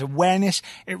requires awareness.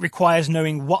 It requires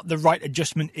knowing what the right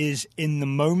adjustment is in the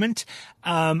moment.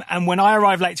 And when I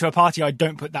arrive late to a party, I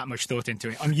don't put that much thought into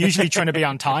it. I'm usually trying to be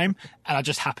on time, and I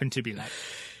just happen to be late.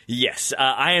 Yes,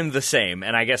 I am the same,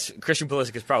 and I guess Christian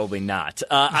Pulisic is probably not.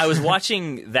 I was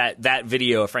watching that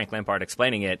video of Frank Lampard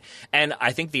explaining it, and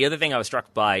I think the other thing I was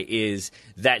struck by is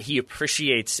that he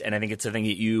appreciates, and I think it's the thing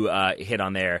that you hit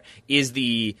on there, is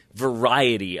the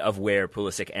variety of where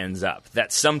Pulisic ends up.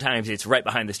 That sometimes it's right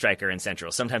behind the striker in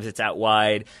central, sometimes it's out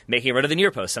wide, making a run to the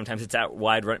near post, sometimes it's out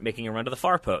wide, making a run to the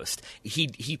far post.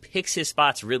 He picks his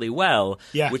spots really well,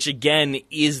 which again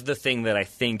is the thing that I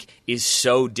think is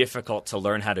so difficult to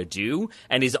learn how to do,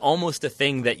 and is almost a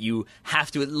thing that you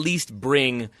have to at least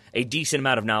bring a decent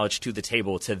amount of knowledge to the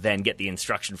table to then get the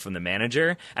instruction from the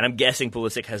manager. And I'm guessing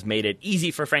Pulisic has made it easy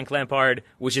for Frank Lampard,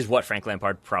 which is what Frank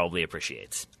Lampard probably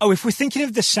appreciates. Oh, if we're thinking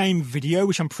of the same video,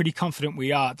 which I'm pretty confident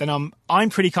we are, then I'm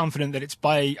pretty confident that it's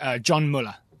by John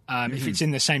Muller. If it's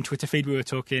in the same Twitter feed we were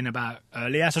talking about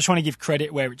earlier. So I just want to give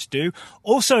credit where it's due.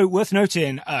 Also, worth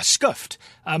noting, Scuffed.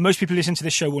 Most people listening to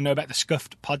this show will know about the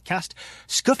Scuffed podcast.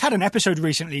 Scuffed had an episode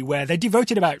recently where they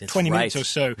devoted about 20 minutes or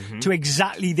so to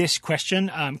exactly this question,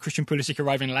 Christian Pulisic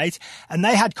arriving late. And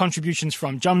they had contributions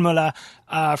from John Muller,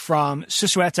 from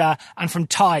Susueta, and from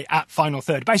Ty at Final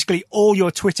Third. Basically, all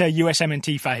your Twitter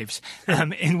USMNT faves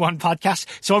in one podcast.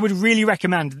 So I would really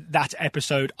recommend that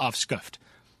episode of Scuffed.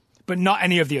 But not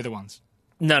any of the other ones.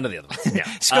 None of the other ones.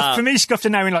 Yeah. For me, Scuffed are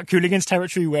now in like Cooligans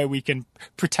territory where we can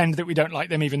pretend that we don't like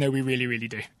them even though we really, really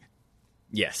do.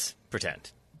 Yes,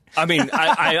 pretend. I mean,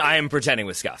 I am pretending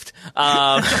with Scuffed.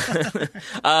 One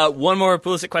more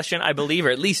Pulisic question, I believe, or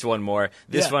at least one more.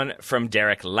 This one from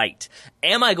Derek Light.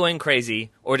 Am I going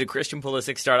crazy, or did Christian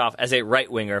Pulisic start off as a right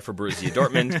winger for Borussia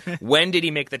Dortmund? When did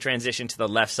he make the transition to the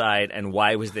left side, and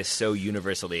why was this so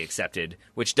universally accepted,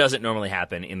 which doesn't normally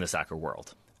happen in the soccer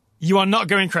world? You are not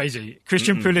going crazy.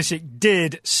 Christian Pulisic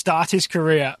did start his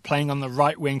career playing on the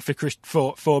right wing for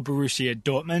Borussia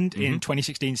Dortmund in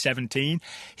 2016-17.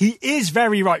 He is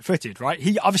very right-footed, right?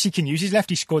 He obviously can use his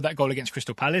left. He scored that goal against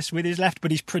Crystal Palace with his left,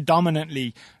 but he's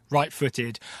predominantly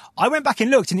right-footed. I went back and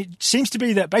looked, and it seems to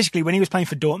be that basically when he was playing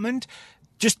for Dortmund,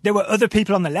 just there were other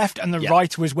people on the left and the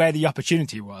right was where the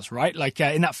opportunity was, right? Like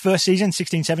in that first season,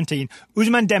 16-17,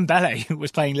 Ousmane Dembele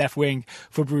was playing left wing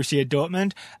for Borussia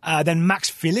Dortmund. Then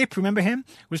Max Philipp, remember him,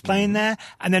 was playing there.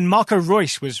 And then Marco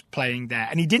Reus was playing there.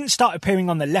 And he didn't start appearing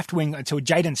on the left wing until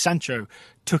Jadon Sancho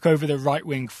took over the right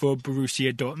wing for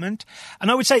Borussia Dortmund.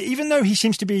 And I would say, even though he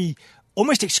seems to be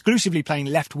almost exclusively playing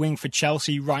left wing for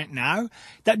Chelsea right now,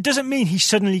 that doesn't mean he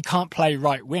suddenly can't play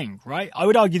right wing, right? I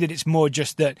would argue that it's more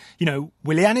just that, you know,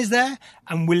 Willian is there,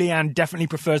 and Willian definitely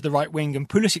prefers the right wing, and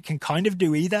Pulisic can kind of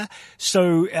do either.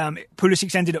 So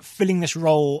Pulisic's ended up filling this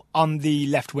role on the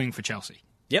left wing for Chelsea.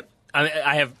 Yep.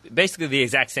 I have basically the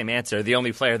exact same answer. The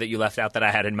only player that you left out that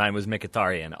I had in mind was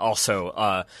Mkhitaryan,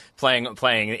 also playing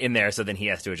in there, so then he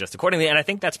has to adjust accordingly. And I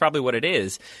think that's probably what it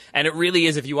is. And it really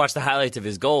is, if you watch the highlights of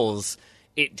his goals,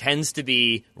 it tends to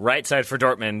be right side for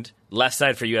Dortmund, left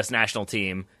side for U.S. national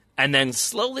team, and then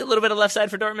slowly a little bit of left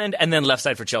side for Dortmund, and then left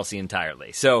side for Chelsea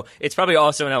entirely. So it's probably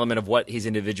also an element of what his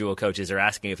individual coaches are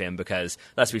asking of him, because,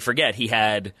 lest we forget, he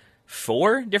had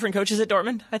 4 different coaches at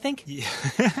Dortmund, I think.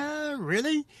 Yeah,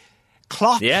 really?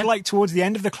 Klopp, like towards the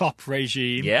end of the Klopp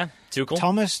regime. Yeah, Tuchel.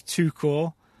 Thomas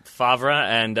Tuchel. Favre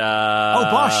and...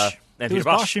 Bosch. And there was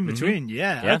Bosch in between.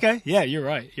 Yeah. Okay. Yeah, you're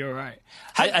right.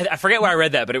 I forget where I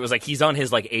read that, but it was like he's on his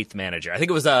like 8th manager. I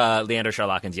think it was Leander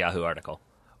Charlaken's Yahoo article.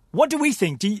 What do we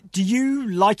think? Do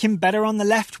you like him better on the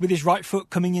left with his right foot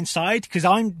coming inside? Because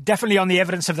I'm definitely on the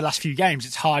evidence of the last few games.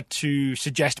 It's hard to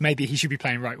suggest maybe he should be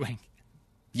playing right wing.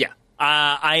 Yeah.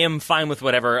 I am fine with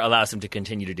whatever allows him to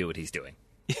continue to do what he's doing.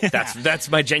 Yeah.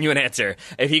 That's my genuine answer.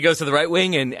 If he goes to the right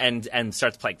wing and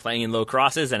starts playing in low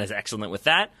crosses and is excellent with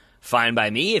that, fine by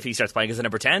me. If he starts playing as a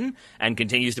number 10 and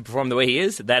continues to perform the way he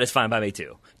is, that is fine by me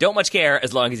too. Don't much care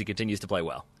as long as he continues to play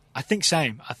well. I think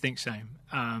same.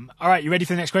 All right, you ready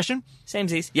for the next question?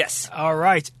 Samesies. Yes. All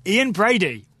right. Ian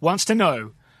Brady wants to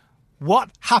know, what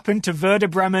happened to Werder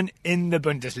Bremen in the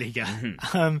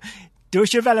Bundesliga?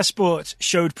 Deutsche Welle Sports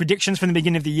showed predictions from the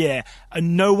beginning of the year,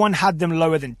 and no one had them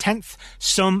lower than 10th,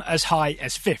 some as high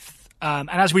as 5th. And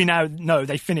as we now know,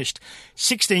 they finished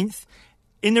 16th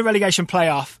in the relegation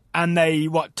playoff, and they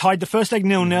tied the first leg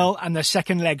 0-0 and the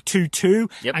second leg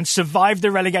 2-2, and survived the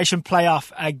relegation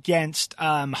playoff against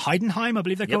Heidenheim, I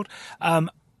believe they're called,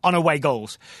 on away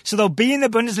goals. So they'll be in the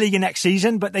Bundesliga next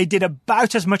season, but they did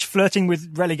about as much flirting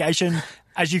with relegation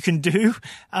as you can do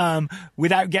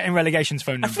without getting relegation's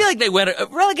phone number. I feel like they went.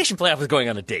 Relegation playoff was going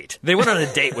on a date. They went on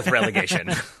a date with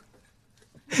relegation.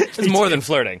 It's more than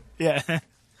flirting. Yeah.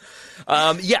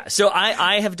 So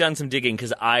I have done some digging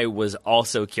because I was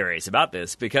also curious about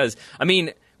this because, I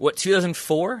mean,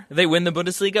 2004 they win the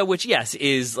Bundesliga, which, yes,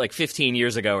 is like 15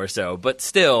 years ago or so, but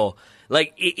still,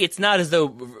 like, it's not as though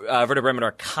Werder Bremen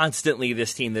are constantly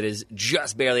this team that is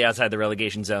just barely outside the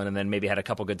relegation zone and then maybe had a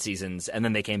couple good seasons and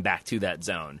then they came back to that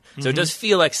zone. So it does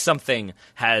feel like something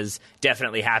has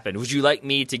definitely happened. Would you like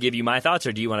me to give you my thoughts,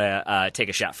 or do you want to take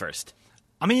a shot first?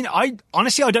 I mean, I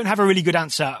don't have a really good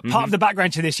answer. Part of the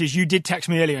background to this is you did text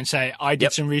me earlier and say I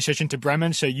did some research into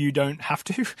Bremen, so you don't have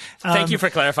to. Thank you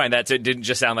for clarifying that, so it didn't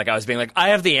just sound like I was being like, I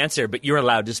have the answer, but you're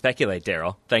allowed to speculate,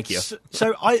 Daryl. Thank you.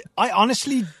 So I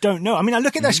honestly don't know. I mean, I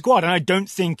look at their squad and I don't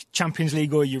think Champions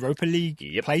League or Europa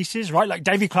League places, right? Like,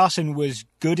 Davy Klaassen was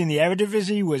good in the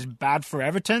Eredivisie, was bad for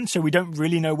Everton, so we don't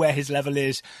really know where his level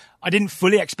is. I didn't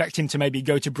fully expect him to maybe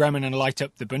go to Bremen and light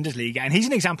up the Bundesliga, and he's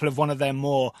an example of one of their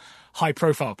more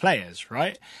high-profile players,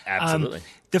 right? Absolutely.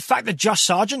 The fact that Josh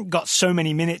Sargent got so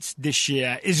many minutes this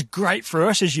year is great for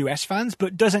us as US fans,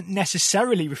 but doesn't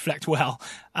necessarily reflect well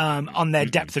on their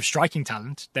depth of striking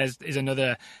talent. There's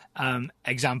another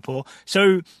example.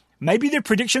 So maybe the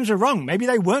predictions are wrong. Maybe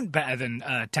they weren't better than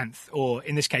 10th, or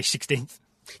in this case, 16th.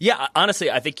 Yeah,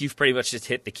 honestly, I think you've pretty much just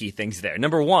hit the key things there.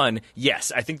 Number one,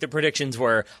 yes, I think the predictions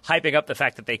were hyping up the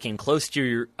fact that they came close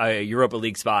to a Europa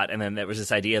League spot, and then there was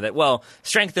this idea that, well,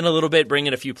 strengthen a little bit, bring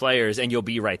in a few players, and you'll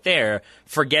be right there,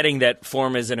 forgetting that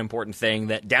form is an important thing,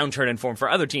 that downturn in form for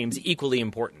other teams equally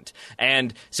important.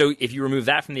 And so if you remove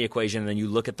that from the equation and then you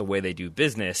look at the way they do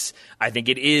business, I think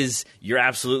you're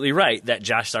absolutely right that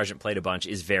Josh Sargent played a bunch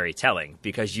is very telling,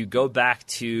 because you go back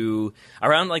to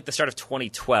around like the start of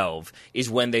 2012 is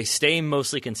when they stay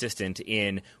mostly consistent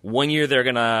in 1 year they're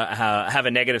going to have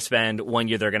a negative spend, 1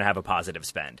 year they're going to have a positive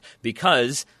spend.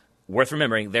 Because, worth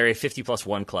remembering, they're a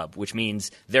 50+1 club, which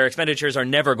means their expenditures are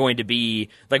never going to be,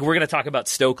 like, we're going to talk about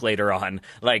Stoke later on,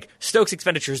 like, Stoke's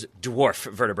expenditures dwarf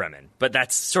Werder Bremen, but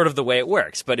that's sort of the way it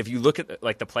works. But if you look at,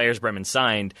 like, the players Bremen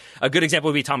signed, a good example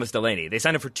would be Thomas Delaney. They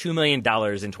signed him for $2 million in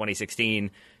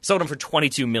 2016, sold him for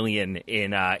 $22 million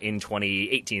in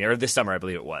 2018, or this summer, I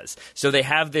believe it was. So they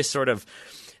have this sort of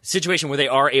situation where they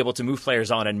are able to move players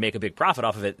on and make a big profit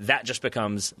off of it. That just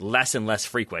becomes less and less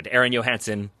frequent. Aaron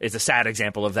Johansson is a sad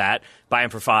example of that. Buy him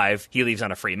for 5, he leaves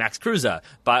on a free. Max Kruse,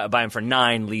 buy him for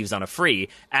 9, leaves on a free.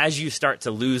 As you start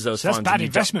to lose those funds, that's bad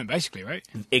investment, basically, right?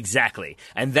 Exactly.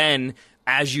 And then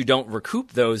as you don't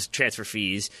recoup those transfer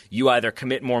fees, you either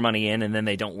commit more money in and then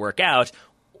they don't work out,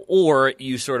 or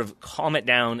you sort of calm it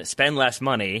down, spend less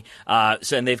money.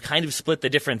 And they've kind of split the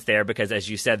difference there because, as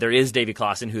you said, there is Davy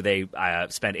Klaassen, who they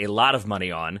spent a lot of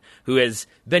money on, who has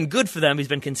been good for them. He's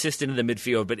been consistent in the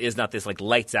midfield, but is not this like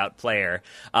lights-out player.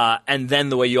 And then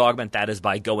the way you augment that is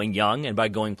by going young and by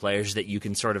going players that you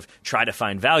can sort of try to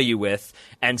find value with.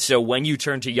 And so when you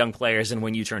turn to young players and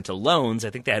when you turn to loans,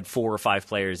 I think they had 4 or 5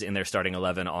 players in their starting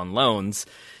 11 on loans,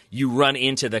 you run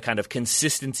into the kind of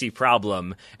consistency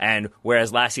problem. And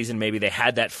whereas last season maybe they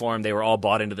had that form, they were all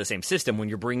bought into the same system, when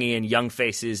you're bringing in young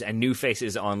faces and new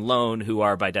faces on loan who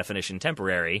are by definition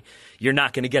temporary, you're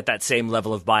not going to get that same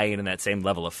level of buy-in and that same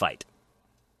level of fight.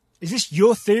 Is this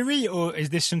your theory, or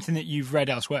is this something that you've read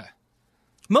elsewhere?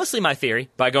 Mostly my theory,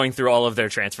 by going through all of their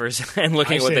transfers and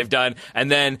looking at what they've done, and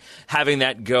then having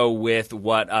that go with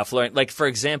what Florian, like, for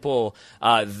example,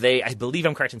 I believe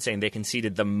I'm correct in saying they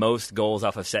conceded the most goals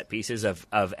off of set pieces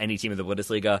of any team in the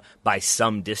Bundesliga by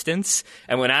some distance.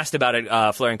 And when asked about it,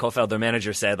 Florian Kohfeldt, their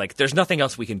manager, said, like, there's nothing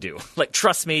else we can do. Like,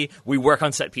 trust me, we work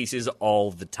on set pieces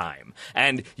all the time.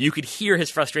 And you could hear his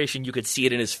frustration, you could see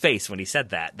it in his face when he said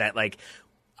that, like,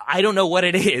 I don't know what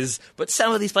it is, but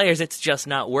some of these players, it's just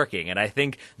not working. And I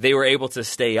think they were able to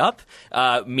stay up,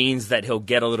 means that he'll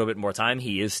get a little bit more time.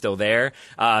 He is still there.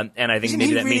 And I think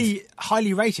maybe that means... Isn't he really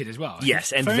highly rated as well?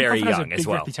 Yes, and very young as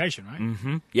well. Reputation, right?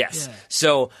 Mm-hmm. Yes. Yeah.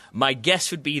 So my guess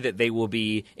would be that they will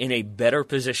be in a better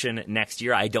position next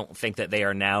year. I don't think that they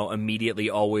are now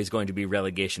immediately always going to be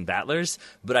relegation battlers,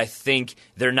 but I think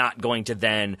they're not going to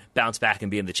then bounce back and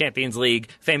be in the Champions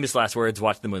League. Famous last words,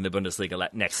 watch them win the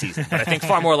Bundesliga next season. But I think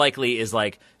far more likely is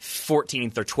like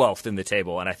 14th or 12th in the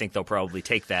table, and I think they'll probably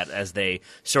take that as they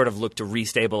sort of look to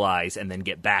restabilize and then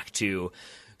get back to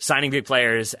signing big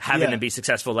players, having them be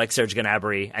successful like Serge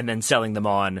Gnabry, and then selling them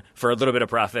on for a little bit of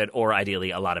profit, or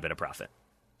ideally a lot of bit of profit.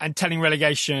 And telling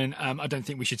relegation, I don't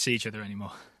think we should see each other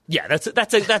anymore. Yeah, that's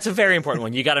a very important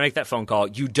one. You got to make that phone call.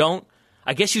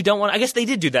 I guess they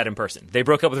did do that in person. They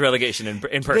broke up with relegation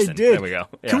in person. They did. There we go.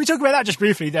 Yeah. Can we talk about that just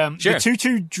briefly? Sure. The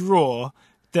 2-2 draw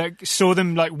that saw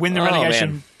them like win the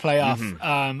relegation playoff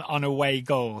on away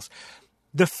goals.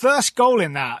 The first goal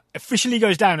in that officially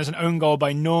goes down as an own goal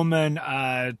by Norman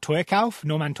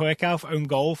Teuerkauf, own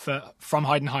goal from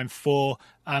Heidenheim for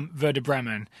Werder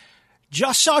Bremen.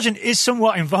 Josh Sargent is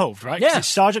somewhat involved, right? 'Cause Yeah. it's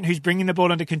Sargent who's bringing the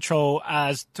ball under control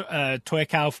as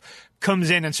Toykauf comes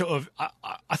in and sort of,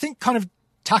 I think, kind of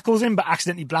tackles him, but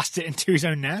accidentally blasts it into his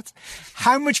own net.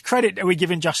 How much credit are we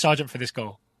giving Josh Sargent for this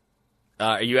goal?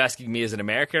 Are you asking me as an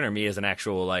American or me as an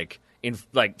actual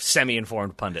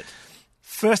semi-informed pundit?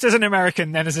 First as an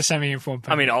American, then as a semi-informed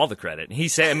I mean, all the credit. He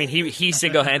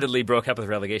single-handedly broke up with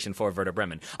relegation for Werder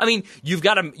Bremen. I mean, you've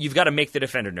got to make the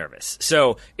defender nervous.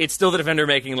 So it's still the defender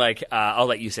making I'll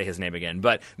let you say his name again,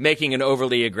 but making an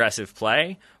overly aggressive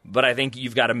play. But I think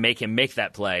you've got to make him make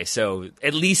that play. So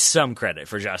at least some credit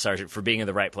for Josh Sargent for being in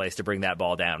the right place to bring that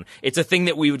ball down. It's a thing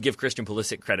that we would give Christian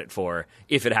Pulisic credit for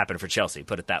if it happened for Chelsea.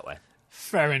 Put it that way.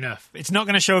 Fair enough. It's not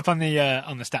going to show up on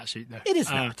the stat sheet, though. It is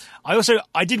not.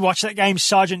 I did watch that game.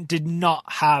 Sargent did not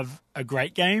have a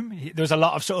great game. There was a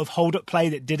lot of sort of hold-up play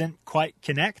that didn't quite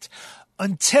connect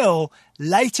until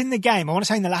late in the game. I want to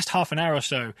say in the last half an hour or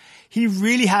so, he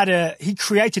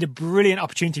created a brilliant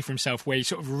opportunity for himself where he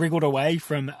sort of wriggled away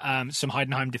from some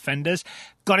Heidenheim defenders,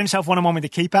 got himself one-on-one with the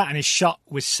keeper, and his shot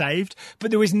was saved.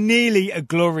 But there was nearly a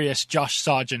glorious Josh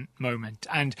Sargent moment,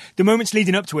 and the moments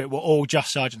leading up to it were all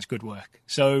Josh Sargent's good work.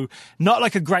 So not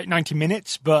like a great 90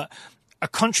 minutes, but a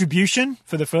contribution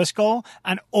for the first goal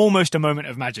and almost a moment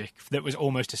of magic that was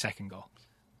almost a second goal.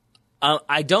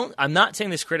 I'm not saying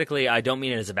this critically. I don't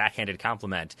mean it as a backhanded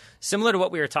compliment. Similar to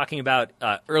what we were talking about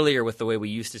earlier with the way we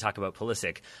used to talk about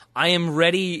Pulisic, I am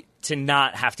ready to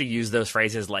not have to use those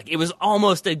phrases like, it was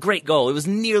almost a great goal. It was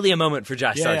nearly a moment for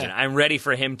Josh Sargent. I'm ready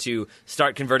for him to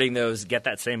start converting those, get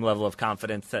that same level of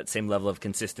confidence, that same level of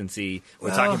consistency we're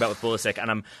talking about with Pulisic.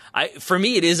 And for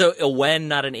me, it is a when,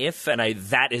 not an if, and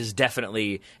that is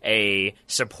definitely a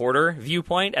supporter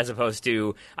viewpoint as opposed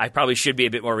to, I probably should be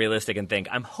a bit more realistic and think,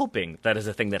 I'm hoping that is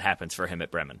a thing that happens for him at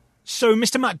Bremen. So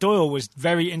Mr. Matt Doyle was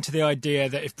very into the idea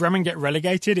that if Bremen get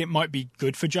relegated, it might be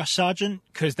good for Josh Sargent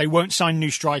because they won't sign new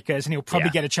strikers and he'll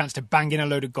probably get a chance to bang in a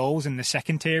load of goals in the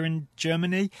second tier in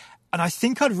Germany. And I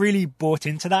think I'd really bought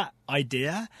into that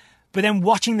idea. But then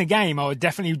watching the game, I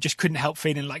definitely just couldn't help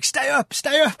feeling like, stay up.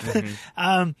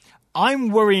 Mm-hmm. I'm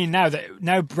worrying now that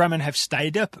now Bremen have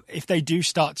stayed up. If they do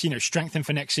start to, strengthen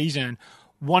for next season,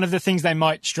 one of the things they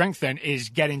might strengthen is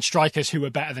getting strikers who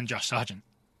are better than Josh Sargent.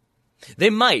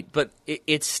 They might, but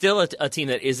it's still a team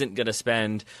that isn't going to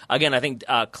spend. Again, I think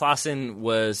Klaassen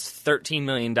was $13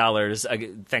 million.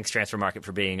 Thanks, Transfer Market,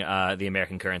 for being the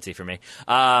American currency for me.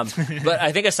 But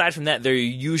I think aside from that, their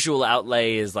usual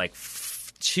outlay is like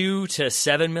 2 to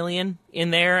 7 million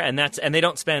in there, and they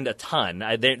don't spend a ton.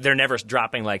 They're never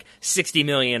dropping like 60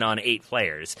 million on 8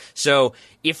 players. So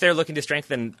if they're looking to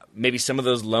strengthen, maybe some of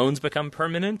those loans become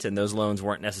permanent, and those loans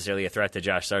weren't necessarily a threat to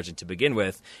Josh Sargent to begin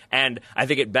with. And I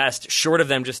think at best, short of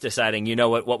them just deciding,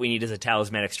 what we need is a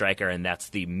talismanic striker, and that's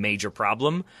the major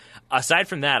problem. Aside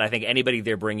from that, I think anybody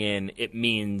they bring in, it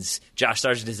means Josh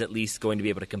Sargent is at least going to be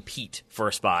able to compete for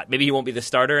a spot. Maybe he won't be the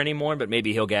starter anymore, but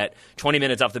maybe he'll get 20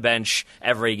 minutes off the bench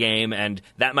every game, and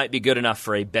that might be good enough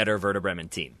for a better Werder Bremen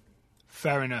team.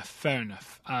 Fair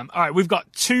enough. All right, we've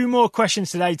got 2 more questions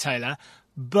today, Taylor.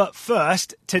 But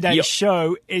first, today's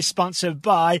show is sponsored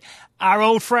by our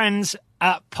old friends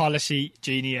at Policy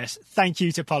Genius. Thank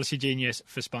you to Policy Genius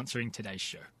for sponsoring today's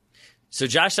show. So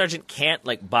Josh Sargent can't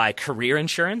buy career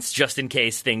insurance just in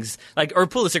case things or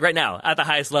Pulisic right now at the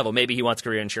highest level. Maybe he wants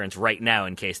career insurance right now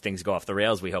in case things go off the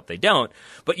rails. We hope they don't.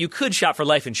 But you could shop for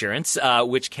life insurance,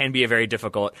 which can be a very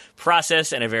difficult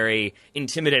process and a very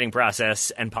intimidating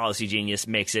process. And Policy Genius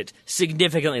makes it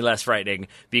significantly less frightening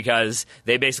because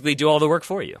they basically do all the work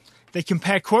for you. They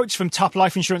compare quotes from top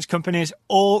life insurance companies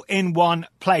all in one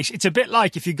place. It's a bit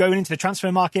like if you're going into the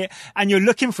transfer market and you're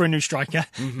looking for a new striker,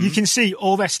 you can see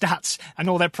all their stats and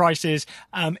all their prices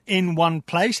in one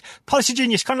place. Policy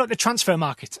Genius, kind of like the transfer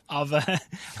market of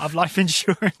life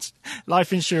insurance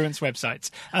websites.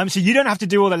 So you don't have to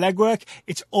do all the legwork.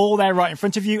 It's all there right in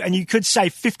front of you. And you could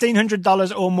save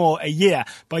 $1,500 or more a year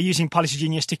by using Policy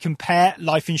Genius to compare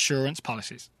life insurance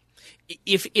policies.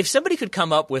 If somebody could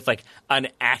come up with an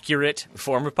accurate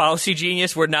form of Policy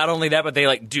Genius where not only that, but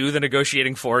they do the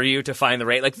negotiating for you to find the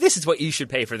rate, this is what you should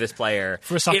pay for this player.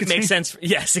 For a soccer team? Makes sense.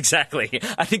 Yes, exactly.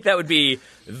 I think that would be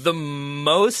the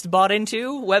most bought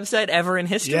into website ever in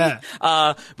history. Yeah.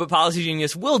 But Policy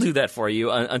Genius will do that for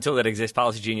you until that exists.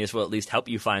 Policy Genius will at least help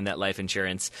you find that life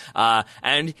insurance.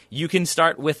 And you can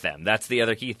start with them. That's the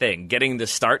other key thing. Getting the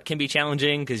start can be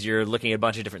challenging because you're looking at a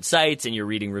bunch of different sites and you're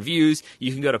reading reviews.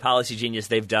 You can go to Policy Genius.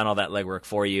 They've done all that legwork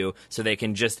for you so they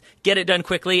can just get it done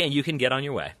quickly and you can get on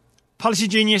your way.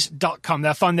 PolicyGenius.com.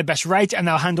 They'll find the best rate and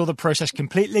they'll handle the process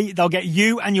completely. They'll get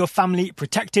you and your family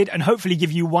protected and hopefully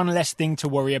give you one less thing to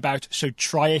worry about. So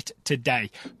try it today.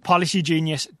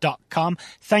 PolicyGenius.com.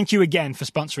 Thank you again for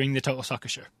sponsoring the Total Soccer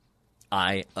Show.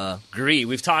 I agree.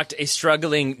 We've talked a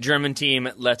struggling German team.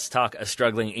 Let's talk a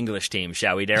struggling English team,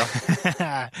 shall we,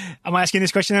 Daryl? Am I asking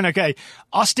this question then? Okay.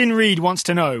 Austin Reed wants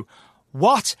to know,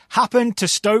 what happened to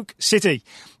Stoke City?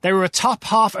 They were a top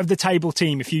half of the table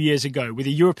team a few years ago with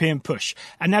a European push,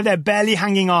 and now they're barely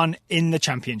hanging on in the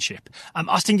Championship.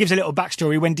 Austin gives a little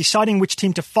backstory. When deciding which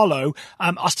team to follow,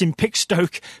 Austin picked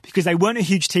Stoke because they weren't a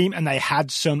huge team and they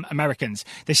had some Americans.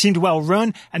 They seemed well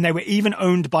run and they were even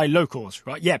owned by locals,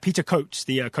 right? Yeah, Peter Coates,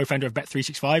 the co-founder of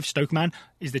Bet365, Stoke man,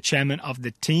 is the chairman of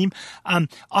the team.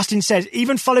 Austin says,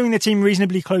 even following the team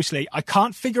reasonably closely, I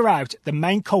can't figure out the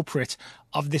main culprit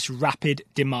of this rapid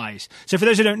demise. So for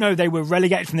those who don't know, they were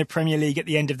relegated from the Premier League at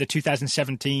the end of the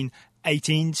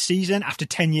 2017-18 season after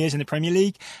 10 years in the Premier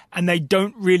League, and they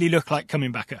don't really look like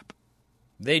coming back up.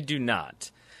 They do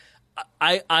not.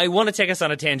 I want to take us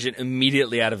on a tangent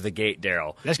immediately out of the gate,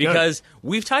 Daryl, because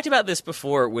we've talked about this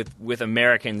before with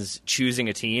Americans choosing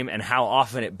a team and how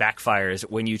often it backfires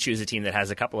when you choose a team that has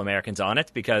a couple Americans on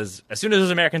it, because as soon as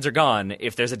those Americans are gone,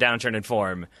 if there's a downturn in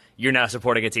form, you're now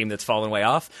supporting a team that's fallen way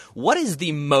off. What is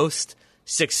the most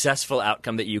successful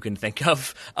outcome that you can think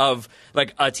of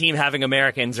like a team having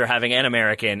Americans or having an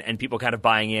American and people kind of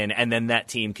buying in and then that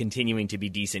team continuing to be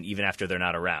decent even after they're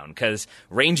not around? Because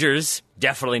Rangers,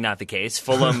 definitely not the case.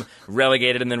 Fulham,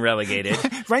 relegated and then relegated.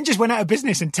 Rangers went out of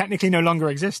business and technically no longer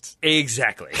exists.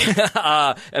 Exactly.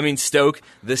 I mean, Stoke,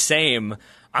 the same.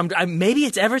 Maybe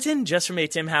it's Everton, just from a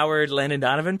Tim Howard, Landon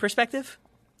Donovan perspective?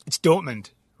 It's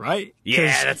Dortmund. Right?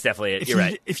 Yeah, that's definitely it. You're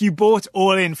right. If you bought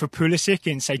all in for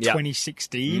Pulisic in, say,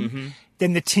 2016,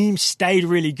 then the team stayed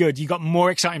really good. You got more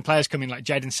exciting players coming like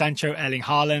Jadon Sancho, Erling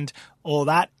Haaland, all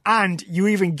that. And you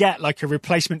even get like a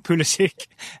replacement Pulisic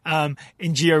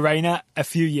in Gio Reyna a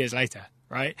few years later,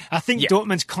 right? I think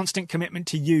Dortmund's constant commitment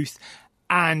to youth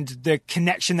and the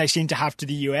connection they seem to have to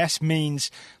the US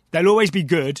means they'll always be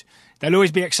good, they'll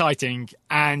always be exciting,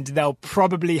 and they'll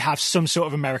probably have some sort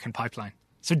of American pipeline.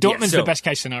 So Dortmund's the best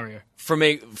case scenario. From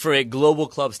a global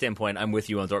club standpoint, I'm with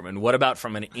you on Dortmund. What about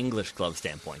from an English club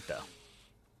standpoint, though?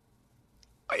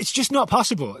 It's just not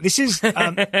possible. This is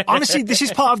honestly, this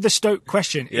is part of the Stoke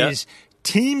question. Is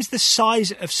teams the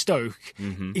size of Stoke,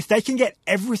 if they can get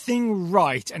everything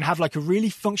right and have like a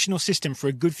really functional system for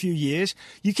a good few years,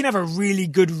 you can have a really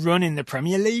good run in the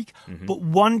Premier League, but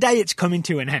one day it's coming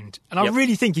to an end. And I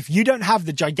really think if you don't have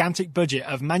the gigantic budget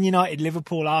of Man United,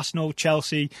 Liverpool, Arsenal,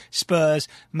 Chelsea, Spurs,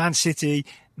 Man City,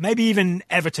 maybe even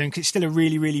Everton, because it's still a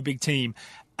really, really big team,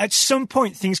 at some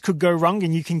point things could go wrong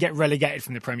and you can get relegated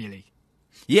from the Premier League.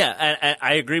 Yeah, and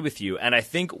I agree with you. And I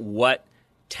think what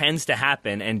tends to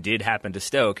happen, and did happen to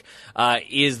Stoke,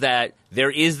 is that there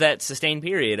is that sustained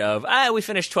period of, we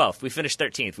finished 12th, we finished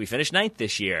 13th, we finished 9th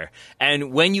this year.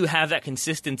 And when you have that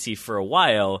consistency for a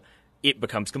while, it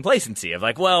becomes complacency of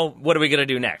like, well, what are we going to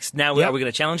do next? Now, are we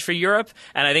going to challenge for Europe?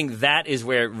 And I think that is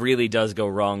where it really does go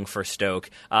wrong for Stoke,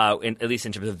 at least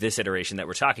in terms of this iteration that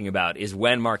we're talking about, is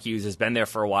when Mark Hughes has been there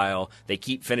for a while, they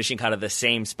keep finishing kind of the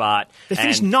same spot. They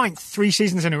finished 9th 3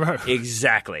 seasons in a row.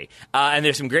 Exactly. And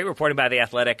there's some great reporting by The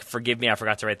Athletic. Forgive me, I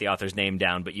forgot to write the author's name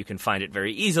down, but you can find it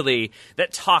very easily,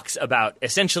 that talks about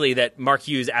essentially that Mark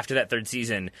Hughes, after that third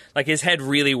season, like his head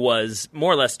really was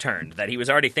more or less turned, that he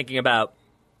was already thinking about,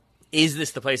 is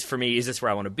this the place for me? Is this where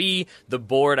I want to be? The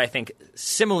board, I think,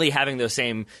 similarly having those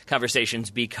same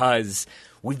conversations, because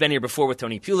we've been here before with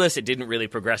Tony Pulis. It didn't really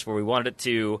progress where we wanted it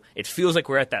to. It feels like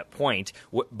we're at that point.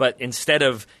 But instead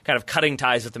of kind of cutting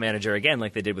ties with the manager again,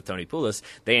 like they did with Tony Pulis,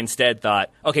 they instead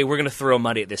thought, okay, we're going to throw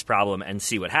money at this problem and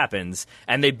see what happens.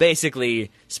 And they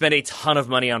basically spent a ton of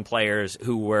money on players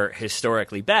who were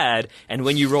historically bad. And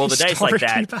when you roll the dice like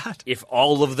that, if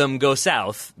all of them go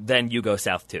south, then you go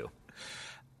south too.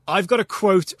 I've got a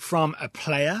quote from a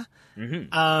player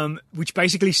which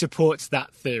basically supports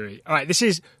that theory. All right, this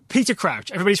is Peter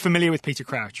Crouch. Everybody's familiar with Peter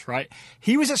Crouch, right?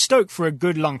 He was at Stoke for a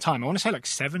good long time. I want to say like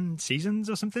 7 seasons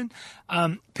or something.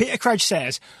 Peter Crouch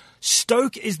says,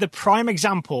 Stoke is the prime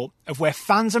example of where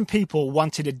fans and people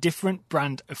wanted a different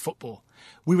brand of football.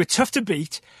 We were tough to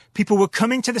beat. People were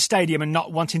coming to the stadium and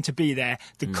not wanting to be there.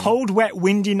 The cold, wet,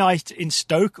 windy night in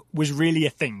Stoke was really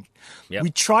a thing. We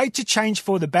tried to change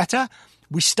for the better.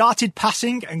 We started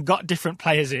passing and got different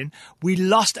players in. We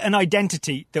lost an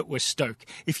identity that was Stoke.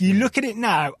 If you look at it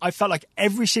now, I felt like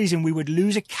every season we would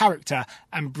lose a character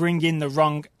and bring in the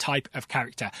wrong type of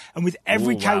character. And with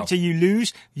every character you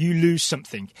lose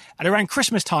something. And around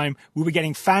Christmas time, we were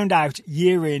getting found out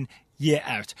year in, year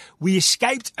out. We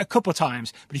escaped a couple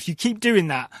times, but if you keep doing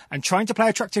that and trying to play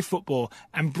attractive football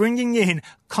and bringing in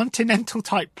continental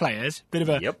type players, bit of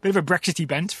a Brexity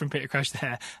bent from Peter Crouch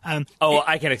there.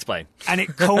 I can explain. And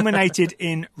it culminated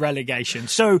in relegation.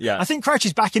 So I think Crouch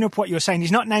is backing up what you're saying.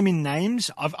 He's not naming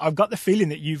names. I've got the feeling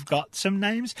that you've got some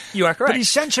names. You are correct. But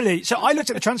essentially, so I looked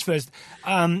at the transfers.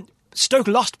 Stoke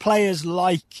lost players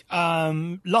like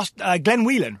Glenn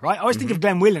Whelan, right? I always think of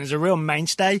Glenn Whelan as a real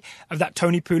mainstay of that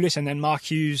Tony Pulis and then Mark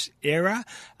Hughes era.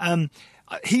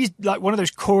 He's like one of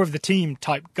those core of the team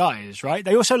type guys, right?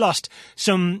 They also lost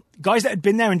some guys that had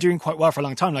been there and doing quite well for a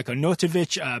long time, like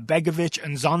Onotovic, Begovic,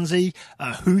 and Zonzi.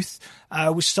 Huth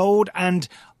was sold, and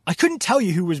I couldn't tell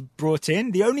you who was brought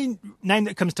in. The only name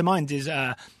that comes to mind is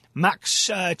Max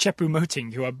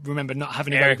Choupo-Moting, who I remember not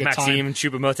having a very good time. Maxime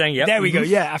Choupo-Moting, yep. There we go,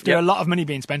 yeah, after a lot of money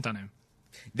being spent on him.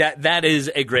 That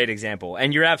is a great example,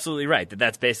 and you're absolutely right that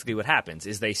that's basically what happens,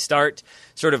 is they start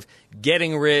sort of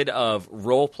getting rid of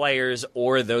role players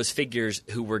or those figures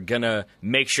who were going to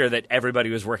make sure that everybody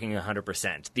was working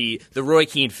 100%. The Roy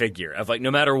Keane figure of, like,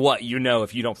 no matter what,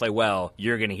 if you don't play well,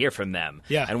 you're going to hear from them.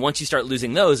 Yeah. And once you start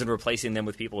losing those and replacing them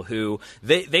with people who,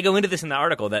 they go into this in the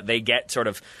article, that they get sort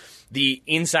of the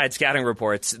inside scouting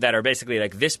reports that are basically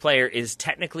like, this player is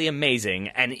technically amazing,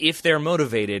 and if they're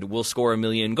motivated, will score 1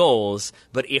 million goals,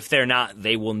 but if they're not,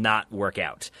 they will not work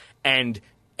out. And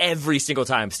every single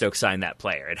time Stoke signed that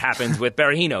player. It happens with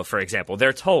Berahino, for example.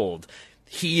 They're told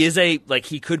he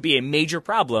could be a major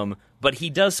problem, but he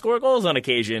does score goals on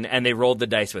occasion, and they rolled the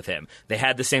dice with him. They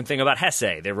had the same thing about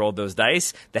Hesse. They rolled those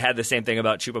dice. They had the same thing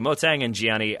about Choupo-Moting, and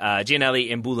Gianelli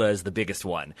Imbula is the biggest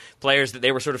one. Players that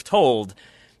they were sort of told,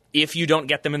 if you don't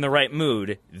get them in the right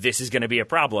mood, this is going to be a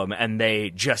problem, and they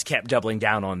just kept doubling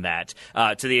down on that,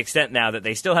 to the extent now that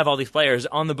they still have all these players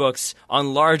on the books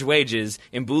on large wages.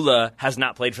 Imbula has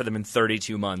not played for them in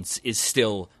 32 months, is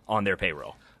still on their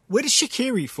payroll. Where does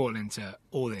Shaqiri fall into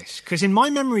all this? Because in my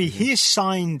memory, he is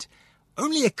signed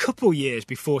only a couple years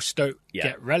before Stoke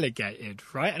get relegated,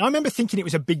 right? And I remember thinking it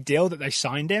was a big deal that they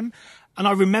signed him, and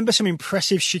I remember some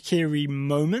impressive Shaqiri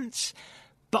moments.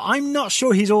 But I'm not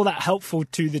sure he's all that helpful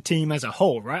to the team as a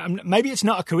whole, right? Maybe it's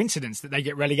not a coincidence that they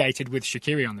get relegated with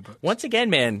Shaqiri on the books. Once again,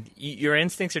 man, your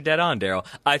instincts are dead on, Daryl.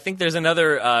 I think there's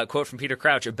another quote from Peter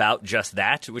Crouch about just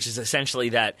that, which is essentially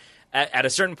that at a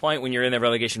certain point when you're in the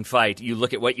relegation fight, you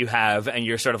look at what you have and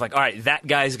you're sort of like, all right, that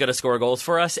guy's going to score goals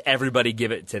for us. Everybody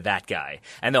give it to that guy.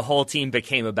 And the whole team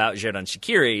became about Xherdan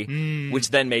Shaqiri,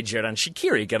 which then made Xherdan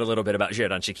Shaqiri get a little bit about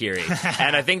Xherdan Shaqiri.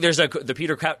 And I think there's the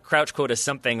Peter Crouch quote is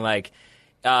something like,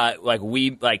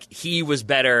 he was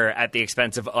better at the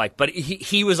expense of, but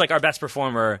he was like our best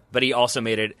performer, but he also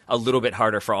made it a little bit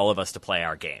harder for all of us to play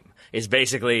our game, is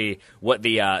basically what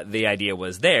the idea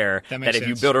was there. That if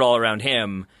you build it all around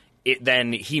him,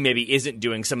 then he maybe isn't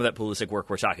doing some of that Pulisic work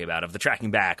we're talking about, of the tracking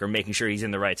back or making sure he's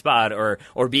in the right spot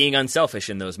or being unselfish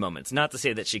in those moments. Not to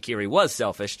say that Shaqiri was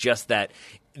selfish, just that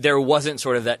there wasn't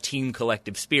sort of that team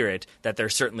collective spirit that there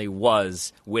certainly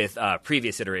was with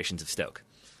previous iterations of Stoke.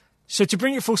 So to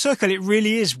bring it full circle, it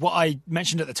really is what I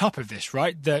mentioned at the top of this,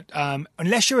 right? That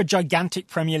unless you're a gigantic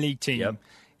Premier League team,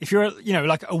 if you're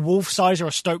like a Wolves size or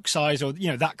a Stoke size or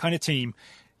that kind of team,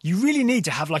 you really need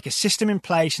to have like a system in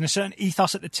place and a certain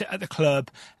ethos at the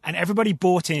club, and everybody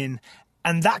bought in,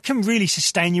 and that can really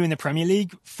sustain you in the Premier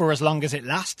League for as long as it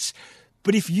lasts.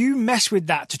 But if you mess with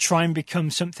that to try and become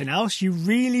something else, you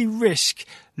really risk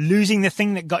losing the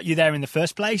thing that got you there in the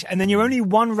first place. And then you're only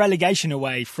one relegation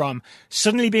away from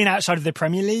suddenly being outside of the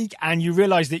Premier League, and you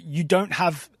realise that you don't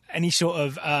have any sort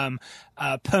of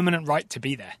permanent right to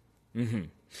be there. Mm-hmm.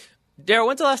 Daryl,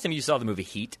 when's the last time you saw the movie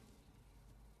Heat?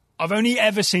 I've only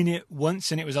ever seen it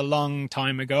once, and it was a long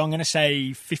time ago. I'm going to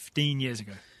say 15 years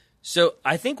ago. So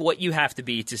I think what you have to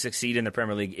be to succeed in the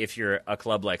Premier League, if you're a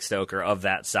club like Stoke or of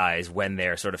that size when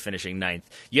they're sort of finishing ninth,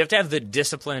 you have to have the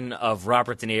discipline of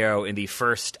Robert De Niro in the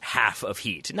first half of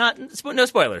Heat. No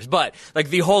spoilers, but like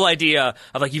the whole idea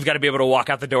of like you've got to be able to walk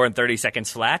out the door in 30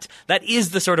 seconds flat. That is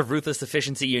the sort of ruthless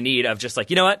efficiency you need of just like,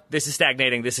 you know what, this is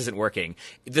stagnating, this isn't working.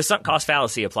 The sunk cost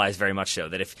fallacy applies very much so,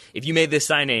 that if you made this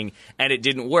signing and it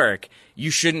didn't work,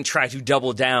 you shouldn't try to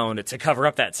double down to cover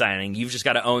up that signing. You've just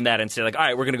got to own that and say like, all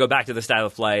right, we're going to go back to the style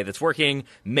of play that's working.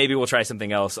 Maybe we'll try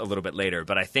something else a little bit later.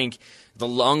 But I think the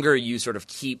longer you sort of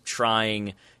keep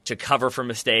trying to cover for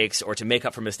mistakes or to make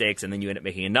up for mistakes and then you end up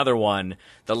making another one,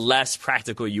 the less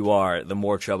practical you are, the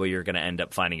more trouble you're going to end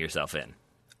up finding yourself in.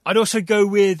 I'd also go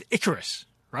with Icarus,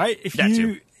 right? If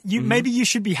maybe you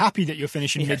should be happy that you're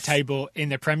finishing mid-table in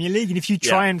the Premier League. And if you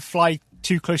try and fly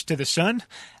too close to the sun,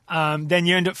 then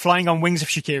you end up flying on wings of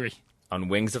Shaqiri. on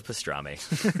wings of pastrami.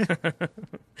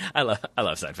 I love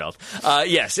Seinfeld.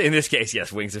 Yes, in this case,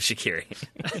 yes, wings of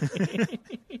Shaqiri.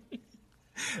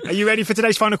 Are you ready for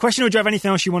today's final question, or do you have anything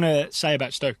else you want to say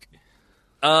about Stoke?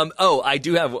 I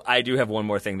do have one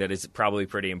more thing that is probably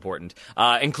pretty important,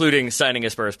 including signing a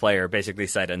Spurs player, basically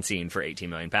sight unseen, for £18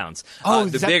 million.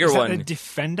 Bigger one, the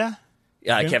defender.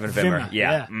 Kevin Wimmer.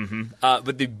 Yeah. Mm-hmm.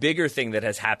 But the bigger thing that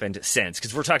has happened since,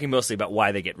 because we're talking mostly about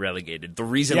why they get relegated, the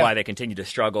reason why they continue to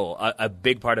struggle, a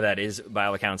big part of that is, by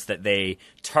all accounts, that they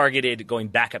targeted going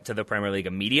back up to the Premier League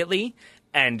immediately.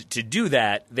 And to do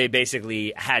that, they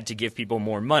basically had to give people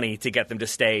more money to get them to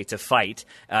stay to fight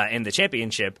in the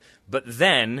championship. But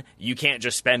then you can't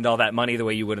just spend all that money the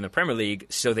way you would in the Premier League.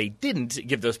 So they didn't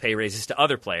give those pay raises to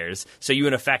other players. So you,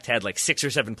 in effect, had like 6 or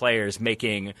 7 players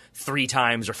making 3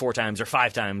 times or 4 times or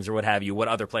 5 times or what have you what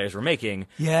other players were making,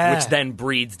 which then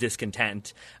breeds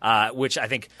discontent, which I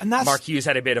think Mark Hughes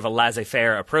had a bit of a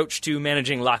laissez-faire approach to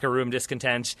managing locker room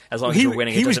discontent. As long as you're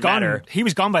winning, it doesn't matter. He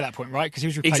was gone by that point, right? Because he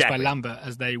was replaced by Lambert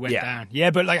as they went down. Yeah,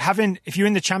 but like if you're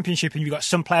in the Championship and you've got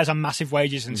some players on massive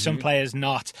wages and some players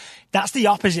not, that's the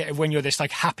opposite of when you're this like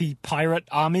happy pirate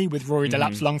army with Rory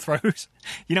Delap's long throws.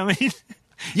 You know what I mean?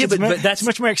 Yeah, but that's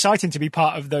much more exciting to be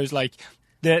part of those like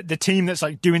the team that's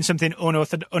like doing something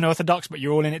unorthodox, but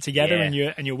you're all in it together and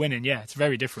you're winning. Yeah, it's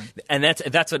very different. And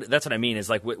that's what I mean is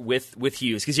like with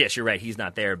Hughes, because yes, you're right, he's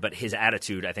not there, but his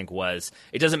attitude I think was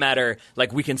it doesn't matter.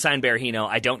 Like we can sign Berahino.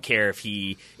 I don't care if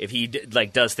he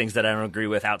like does things that I don't agree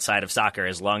with outside of soccer.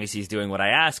 As long as he's doing what I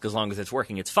ask, as long as it's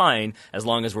working, it's fine. As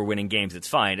long as we're winning games, it's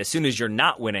fine. As soon as you're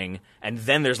not winning, and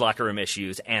then there's locker room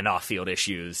issues and off-field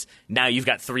issues, now you've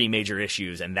got 3 major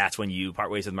issues, and that's when you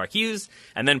part ways with Mark Hughes,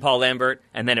 and then Paul Lambert.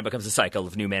 And then it becomes a cycle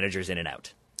of new managers in and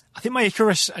out. I think my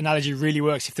Icarus analogy really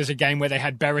works if there's a game where they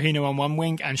had Berahino on one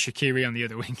wing and Shaqiri on the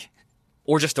other wing.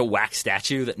 Or just a wax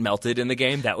statue that melted in the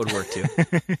game. That would work too.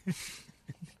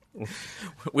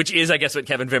 Which is, I guess, what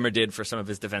Kevin Wimmer did for some of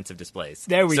his defensive displays.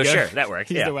 There we go. So sure, that worked.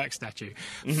 He's the wax statue.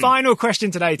 Final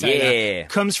question today, Taylor,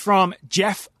 comes from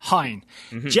Jeff Hine.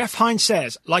 Jeff Hine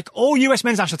says, like all US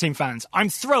men's national team fans, I'm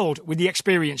thrilled with the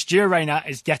experience Gio Reyna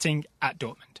is getting at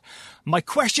Dortmund. My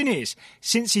question is,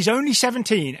 since he's only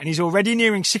 17 and he's already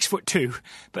nearing 6'2",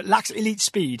 but lacks elite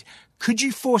speed, could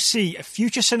you foresee a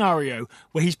future scenario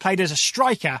where he's played as a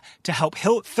striker to help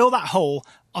fill that hole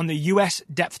on the US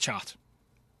depth chart?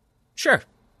 Sure.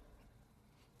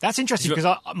 That's interesting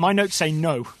because my notes say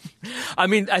no. I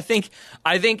mean, I think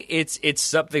it's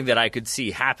something that I could see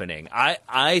happening.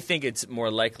 I think it's more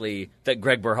likely that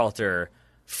Greg Berhalter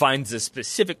finds a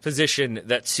specific position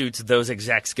that suits those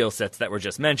exact skill sets that were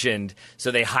just mentioned,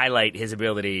 so they highlight his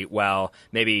ability while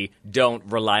maybe don't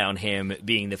rely on him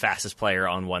being the fastest player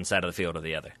on one side of the field or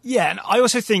the other. Yeah, and I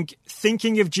also think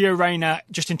thinking of Gio Reyna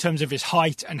just in terms of his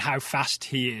height and how fast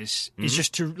he is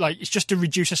just to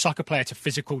reduce a soccer player to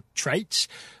physical traits,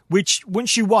 which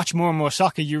once you watch more and more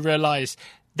soccer, you realise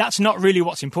that's not really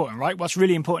what's important, right? What's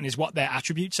really important is what their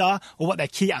attributes are or what their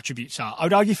key attributes are. I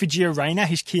would argue for Gio Reyna,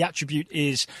 his key attribute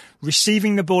is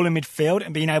receiving the ball in midfield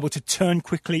and being able to turn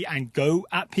quickly and go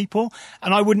at people.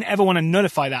 And I wouldn't ever want to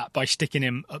nullify that by sticking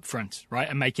him up front, right?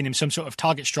 And making him some sort of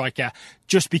target striker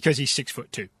just because he's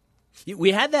 6'2".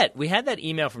 We had that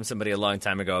email from somebody a long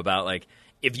time ago about like,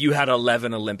 if you had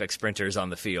 11 Olympic sprinters on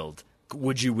the field,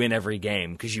 would you win every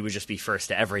game because you would just be first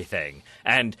to everything?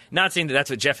 And not saying that that's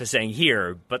what Jeff is saying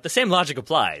here, but the same logic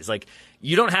applies. Like,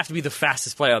 you don't have to be the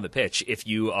fastest player on the pitch if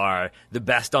you are the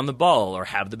best on the ball or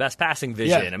have the best passing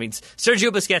vision. Yeah. I mean, Sergio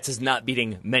Busquets is not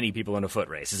beating many people in a foot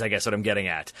race, is I guess what I'm getting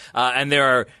at. And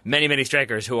there are many, many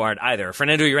strikers who aren't either.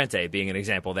 Fernando Llorente being an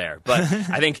example there. But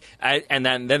I think, and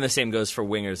then the same goes for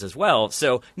wingers as well.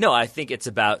 So, no, I think it's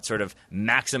about sort of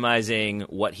maximizing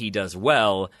what he does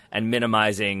well and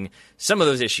minimizing some of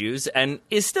those issues. And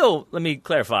is still, let me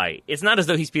clarify, it's not as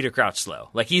though he's Peter Crouch slow.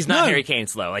 Like, he's not Harry Kane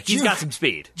slow. Like, he's got some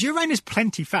speed. Gio Reyna's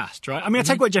plenty fast, right? I mean, I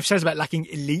take what Jeff says about lacking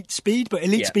elite speed, but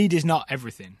elite speed is not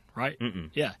everything, right?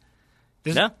 Yeah.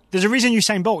 There's a reason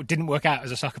Usain Bolt didn't work out as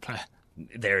a soccer player.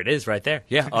 There it is right there.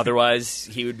 Yeah, otherwise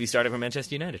he would be starting for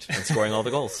Manchester United and scoring all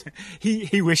the goals.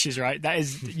 He wishes, right? That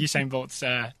is Usain Bolt's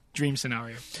dream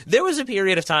scenario. There was a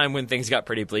period of time when things got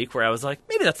pretty bleak where I was like,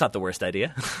 maybe that's not the worst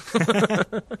idea.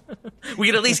 We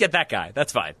could at least get that guy.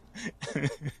 That's fine.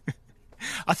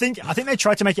 I think they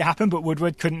tried to make it happen, but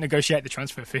Woodward couldn't negotiate the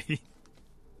transfer fee.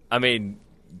 I mean,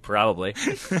 probably.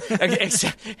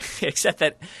 Except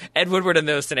that Ed Woodward in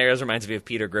those scenarios reminds me of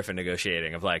Peter Griffin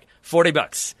negotiating of like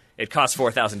 $40. It costs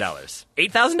 $4,000.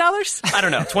 $8,000? I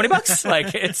don't know. $20?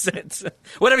 Like it's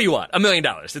whatever you want. $1 million.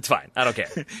 It's fine. I don't care.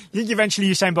 You think eventually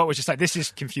Usain Bolt was just like, this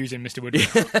is confusing, Mr.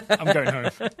 Woodward. I'm going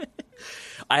home.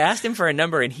 I asked him for a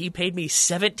number, and he paid me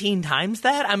 17 times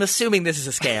that. I'm assuming this is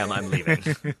a scam. I'm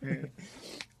leaving.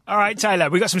 All right, Taylor,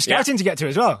 we got some scouting to get to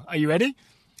as well. Are you ready?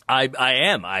 I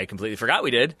am. I completely forgot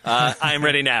we did. I am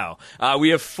ready now. We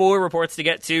have 4 reports to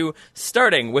get to,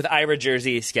 starting with Ira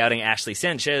Jersey scouting Ashley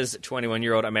Sanchez,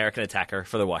 21-year-old American attacker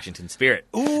for the Washington Spirit.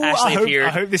 Ooh, Ashley I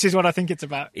hope this is what I think it's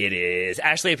about. It is.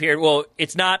 Ashley appeared, well,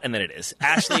 it's not, and then it is.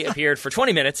 Ashley appeared for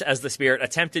 20 minutes as the Spirit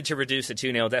attempted to reduce a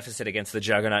 2-0 deficit against the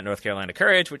juggernaut North Carolina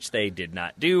Courage, which they did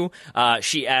not do.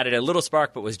 She added a little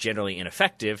spark, but was generally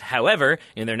ineffective. However,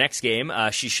 in their next game,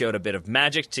 she showed a bit of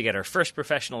magic to get her first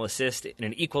professional assist in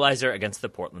an equalizer against the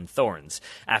Portland Thorns.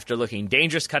 After looking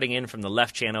dangerous cutting in from the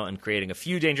left channel and creating a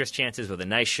few dangerous chances with a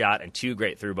nice shot and 2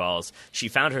 great through balls, she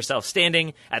found herself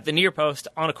standing at the near post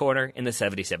on a corner in the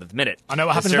 77th minute. I know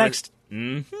what happens next.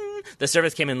 The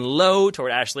service came in low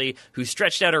toward Ashley, who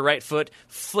stretched out her right foot,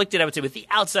 flicked it, I would say, with the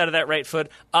outside of that right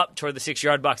foot up toward the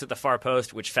 6-yard box at the far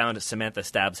post, which found Samantha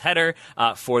Stabb's header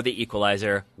for the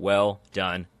equalizer. Well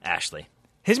done, Ashley.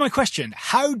 Here's my question.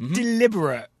 How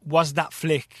deliberate was that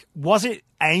flick? Was it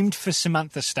aimed for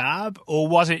Samantha Stabb, or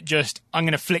was it just, I'm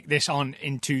going to flick this on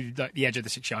into the edge of the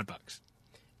 6-yard box?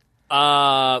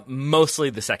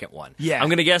 Mostly the second one. Yeah. I'm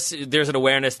going to guess there's an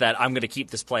awareness that I'm going to keep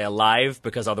this play alive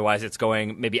because otherwise it's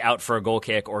going maybe out for a goal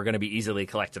kick or going to be easily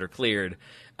collected or cleared.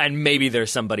 And maybe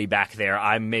there's somebody back there.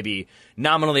 I'm maybe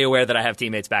nominally aware that I have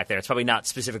teammates back there. It's probably not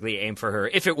specifically aimed for her.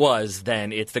 If it was,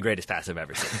 then it's the greatest pass I've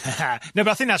ever seen. No,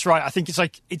 but I think that's right. I think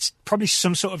it's probably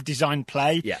some sort of design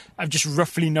play of just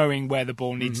roughly knowing where the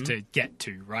ball needs to get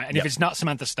to, right? And if it's not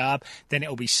Samantha Stabb, then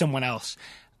it'll be someone else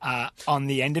on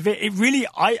the end of it. It really,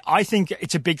 I think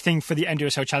it's a big thing for the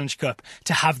NWSL Challenge Cup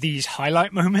to have these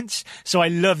highlight moments. So I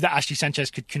love that Ashley Sanchez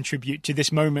could contribute to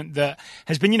this moment that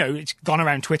has been, it's gone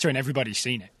around Twitter and everybody's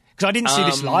seen it. Because I didn't see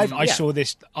this live. I saw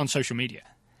this on social media.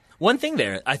 One thing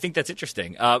there, I think that's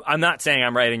interesting. I'm not saying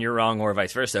I'm right and you're wrong or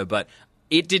vice versa, but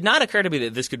it did not occur to me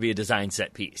that this could be a design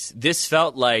set piece. This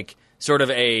felt like sort of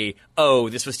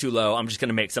this was too low, I'm just going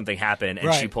to make something happen,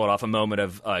 and she pulled off a moment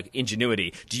of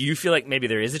ingenuity. Do you feel like maybe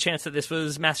there is a chance that this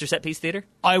was master set piece theater?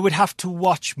 I would have to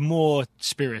watch more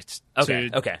Spirit. Okay.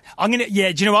 I'm going to,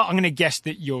 do you know what? I'm going to guess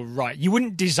that you're right. You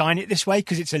wouldn't design it this way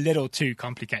because it's a little too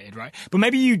complicated, right? But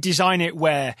maybe you design it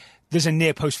where there's a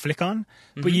near post flick on,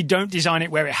 but you don't design it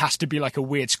where it has to be like a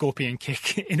weird scorpion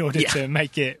kick in order to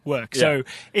make it work. So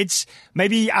it's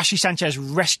maybe Ashley Sanchez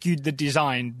rescued the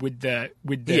design with the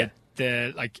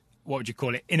like, what would you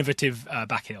call it? Innovative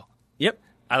back heel. Yep.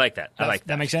 I like that.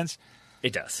 That makes sense?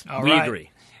 It does. We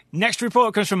agree. Next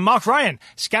report comes from Mark Ryan,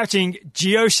 scouting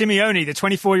Gio Simeone, the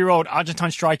 24-year-old Argentine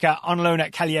striker on loan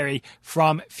at Cagliari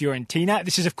from Fiorentina.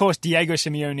 This is, of course, Diego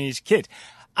Simeone's kid.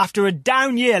 After a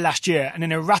down year last year and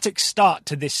an erratic start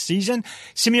to this season,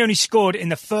 Simeone scored in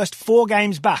the first 4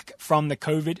 games back from the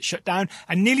COVID shutdown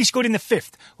and nearly scored in the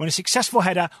 5th when a successful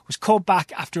header was called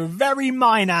back after a very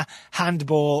minor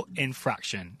handball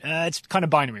infraction. It's kind of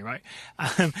binary, right?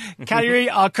 Cagliari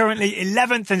are currently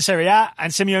 11th in Serie A,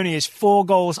 and Simeone is 4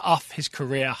 goals off his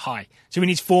career high. So he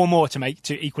needs 4 more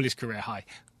to equal his career high.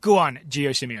 Go on, Gio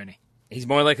Simeone. He's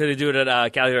more likely to do it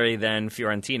at Cagliari than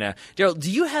Fiorentina. Daryl,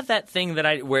 do you have that thing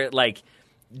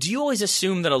do you always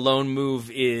assume that a loan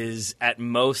move is at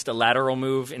most a lateral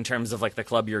move in terms of like the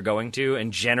club you're going to,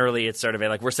 and generally it's sort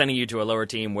of we're sending you to a lower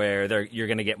team where you're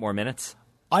going to get more minutes?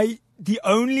 The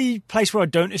only place where I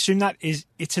don't assume that is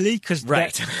Italy, because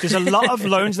there's a lot of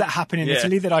loans that happen in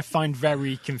Italy that I find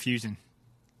very confusing.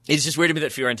 It's just weird to me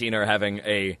that Fiorentina are having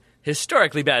a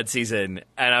historically bad season,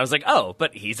 and I was like, oh,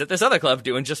 but he's at this other club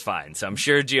doing just fine. So I'm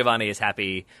sure Giovanni is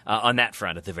happy on that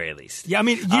front at the very least. Yeah, I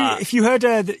mean, if you heard,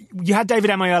 you had David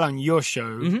Amayola on your show,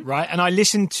 right? And I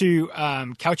listened to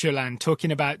Calcioland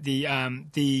talking about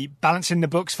the balancing the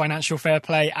books, financial fair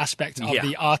play aspect of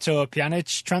the Artur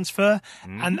Pjanic transfer.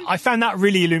 And I found that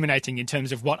really illuminating in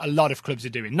terms of what a lot of clubs are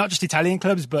doing, not just Italian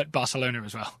clubs, but Barcelona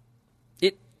as well.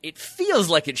 It feels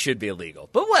like it should be illegal,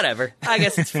 but whatever. I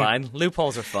guess it's fine.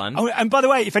 Loopholes are fun. Oh, and by the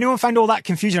way, if anyone found all that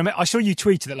confusing, I saw you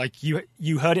tweet that like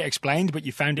you heard it explained, but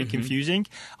you found it confusing.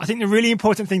 I think the really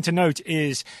important thing to note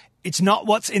is it's not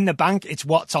what's in the bank; it's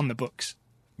what's on the books.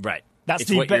 Right. That's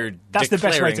the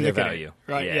best way to look at it.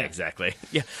 Right. Yeah, exactly.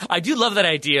 Yeah, I do love that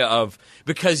idea of,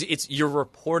 because you're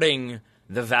reporting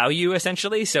the value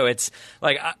essentially. So it's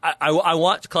like I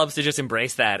want clubs to just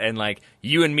embrace that, and like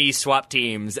you and me swap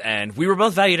teams and we were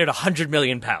both valued at £100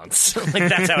 million. Like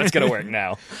that's how it's going to work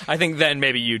now. I think then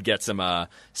maybe you'd get some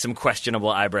questionable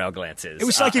eyebrow glances. It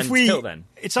was like if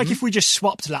we just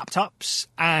swapped laptops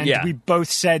and we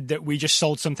both said that we just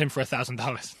sold something for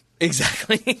 $1,000.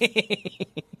 Exactly.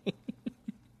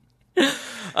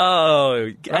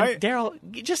 Oh, Right? Daryl,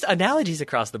 just analogies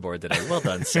across the board today. Well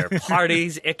done, sir.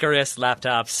 Parties, Icarus,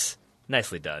 laptops.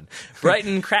 Nicely done.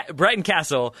 Brighton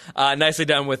Castle, nicely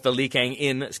done with the Lee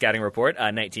Kang-in scouting report,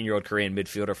 19-year-old Korean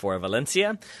midfielder for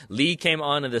Valencia. Lee came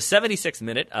on in the 76th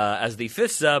minute as the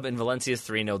fifth sub in Valencia's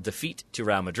 3-0 defeat to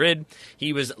Real Madrid.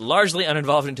 He was largely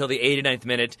uninvolved until the 89th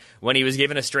minute when he was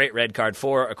given a straight red card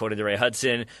for, according to Ray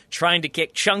Hudson, trying to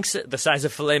kick chunks the size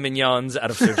of filet mignons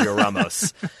out of Sergio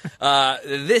Ramos.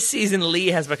 This season, Lee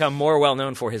has become more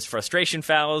well-known for his frustration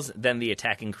fouls than the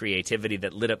attacking creativity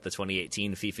that lit up the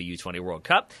 2018 FIFA U20 World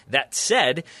Cup. That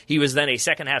said, he was then a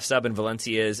second-half sub in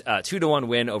Valencia's 2-1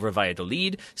 win over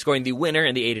Valladolid, scoring the winner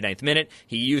in the 89th minute.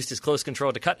 He used his close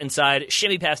control to cut inside,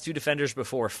 shimmy past two defenders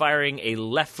before firing a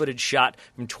left-footed shot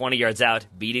from 20 yards out,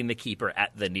 beating the keeper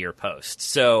at the near post.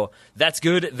 So that's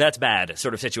good, that's bad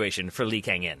sort of situation for Lee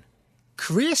Kang-in.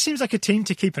 Korea seems like a team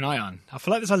to keep an eye on. I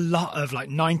feel like there's a lot of like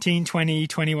 19, 20,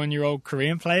 21-year-old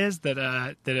Korean players that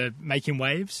are making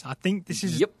waves. I think this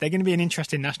is they're going to be an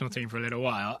interesting national team for a little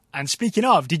while. And speaking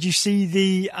of, did you see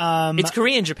the... It's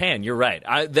Korea and Japan, you're right.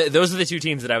 Those are the two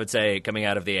teams that I would say coming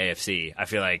out of the AFC, I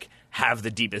feel like have the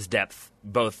deepest depth,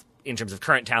 both in terms of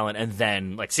current talent and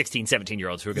then like 16,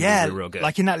 17-year-olds who are going to be real good.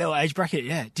 Like in that little age bracket,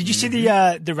 yeah. Did you see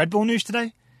the Red Bull news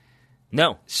today?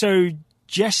 No. So...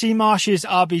 Jesse Marsh's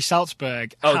RB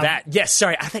Salzburg. Yes,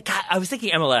 sorry. I was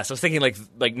thinking MLS. I was thinking like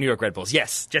New York Red Bulls.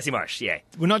 Yes, Jesse Marsh, yeah.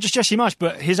 Well, not just Jesse Marsh,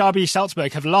 but his RB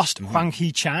Salzburg have lost Hwang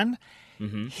Hee-chan.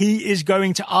 He is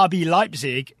going to RB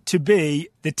Leipzig to be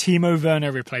the Timo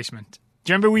Werner replacement.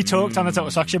 Do you remember we talked on the Total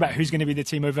Soccer Show about who's going to be the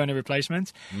Timo Werner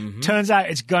replacement? Turns out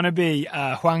it's going to be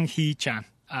Hwang Hee-chan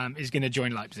is going to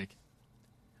join Leipzig.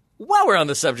 While we're on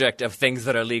the subject of things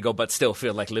that are legal but still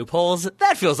feel like loopholes,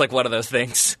 that feels like one of those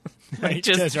things. It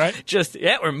does, right?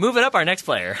 We're moving up our next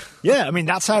player. Yeah, I mean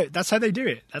that's how they do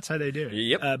it. That's how they do it.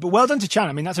 Yep. But well done to Chan.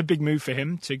 I mean that's a big move for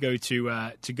him to go to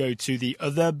the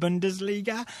other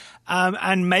Bundesliga,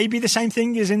 and maybe the same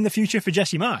thing is in the future for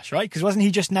Jesse Marsh, right? Because wasn't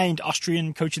he just named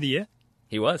Austrian Coach of the Year?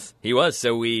 He was.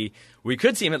 So we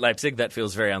could see him at Leipzig. That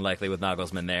feels very unlikely with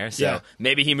Nagelsmann there. So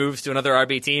maybe he moves to another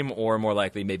RB team, or more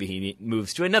likely, maybe he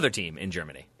moves to another team in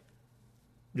Germany.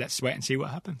 Let's wait and see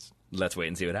what happens. Let's wait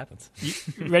and see what happens. You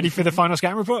ready for the final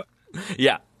scouting report?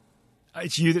 Yeah.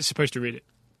 It's you that's supposed to read it.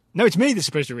 No, it's me that's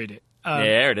supposed to read it.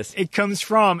 There it is. It comes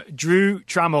from Drew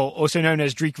Trammell, also known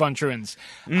as Dreek von Truens.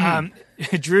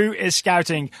 Drew is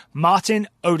scouting Martin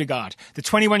Odegaard, the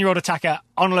 21-year-old attacker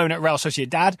on loan at Real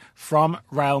Sociedad from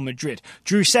Real Madrid.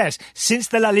 Drew says, since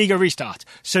the La Liga restart,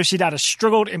 Sociedad has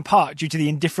struggled in part due to the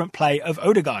indifferent play of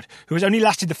Odegaard, who has only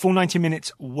lasted the full 90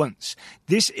 minutes once.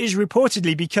 This is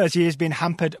reportedly because he has been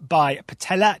hampered by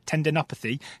patella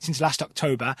tendinopathy since last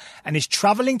October and is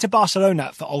travelling to Barcelona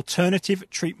for alternative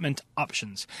treatment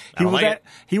options.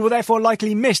 He will therefore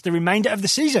likely miss the remainder of the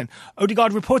season.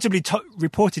 Odegaard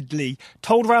reportedly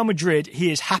told Real Madrid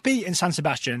he is happy in San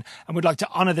Sebastian and would like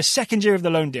to honour the second year of the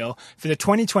loan deal for the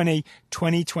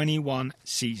 2020-2021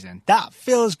 season. That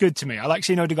feels good to me. I like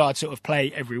seeing Odegaard sort of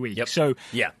play every week. Yep. So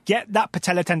get that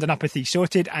patella tendinopathy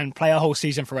sorted and play a whole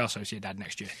season for Real Sociedad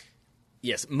next year.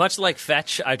 Yes, much like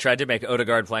Fetch, I tried to make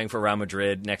Odegaard playing for Real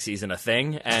Madrid next season a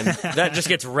thing, and that just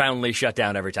gets roundly shut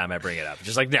down every time I bring it up.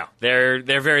 Just like, no, they're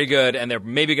very good, and they're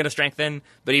maybe going to strengthen,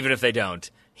 but even if they don't,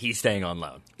 he's staying on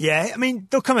loan. Yeah, I mean,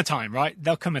 there'll come a time, right?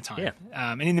 There'll come a time. Yeah.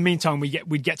 And in the meantime,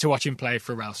 we'd get to watch him play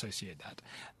for Real Sociedad.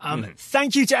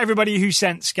 Thank you to everybody who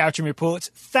sent scouting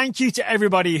reports. Thank you to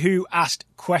everybody who asked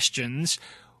questions.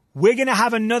 We're going to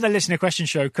have another listener question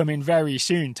show coming very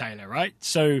soon, Taylor, right?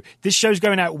 So this show's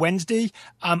going out Wednesday.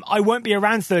 I won't be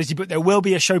around Thursday, but there will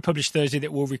be a show published Thursday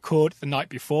that we'll record the night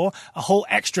before, a whole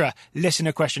extra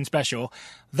listener question special.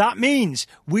 That means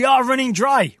we are running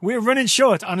dry. We're running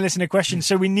short on listener questions,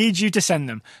 so we need you to send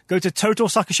them. Go to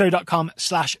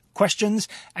totalsoccershow.com/questions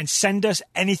and send us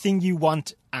anything you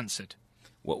want answered.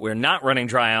 What we're not running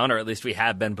dry on, or at least we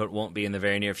have been but won't be in the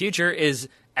very near future, is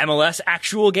MLS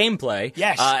actual gameplay.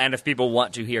 Yes. And if people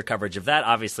want to hear coverage of that,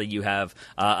 obviously you have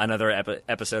another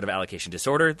episode of Allocation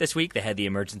Disorder this week. They had the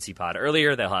emergency pod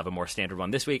earlier. They'll have a more standard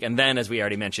one this week. And then, as we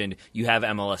already mentioned, you have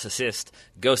MLS Assist.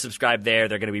 Go subscribe there.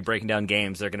 They're going to be breaking down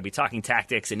games. They're going to be talking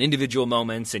tactics and individual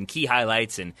moments and key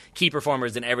highlights and key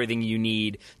performers and everything you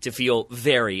need to feel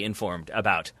very informed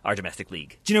about our domestic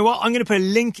league. Do you know what? I'm going to put a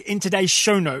link in today's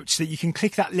show notes so that you can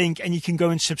click that link and you can go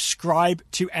and subscribe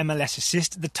to MLS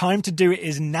Assist. The time to do it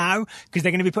is now, because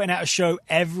they're going to be putting out a show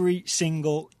every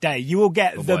single day. You will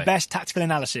get the best tactical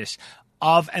analysis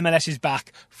of MLS's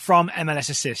back from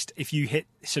MLS Assist if you hit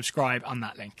subscribe on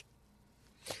that link.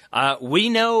 We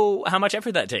know how much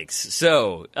effort that takes,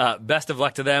 so best of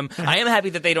luck to them. I am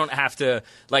happy that they don't have to,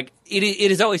 like, it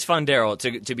is always fun, Daryl,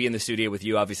 to be in the studio with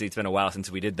you. Obviously, it's been a while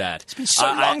since we did that. It's been so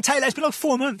long, Taylor. It's been like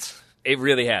 4 months. It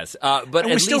really has. But and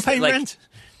we're still paying rent.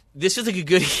 This is like a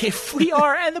good, if we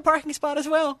are, and the parking spot as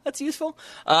well. That's useful.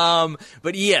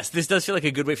 But yes, this does feel like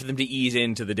a good way for them to ease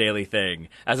into the daily thing,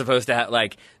 as opposed to,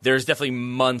 like, there's definitely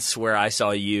months where I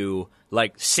saw you,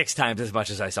 like, 6 times as much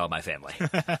as I saw my family.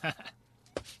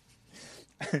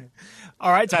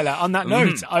 All right, Taylor, on that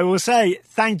note, I will say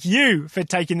thank you for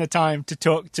taking the time to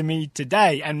talk to me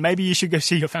today, and maybe you should go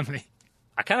see your family.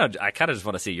 I kind of just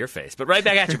want to see your face, but right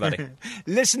back at you, buddy.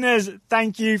 Listeners,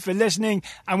 thank you for listening,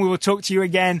 and we will talk to you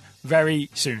again very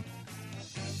soon.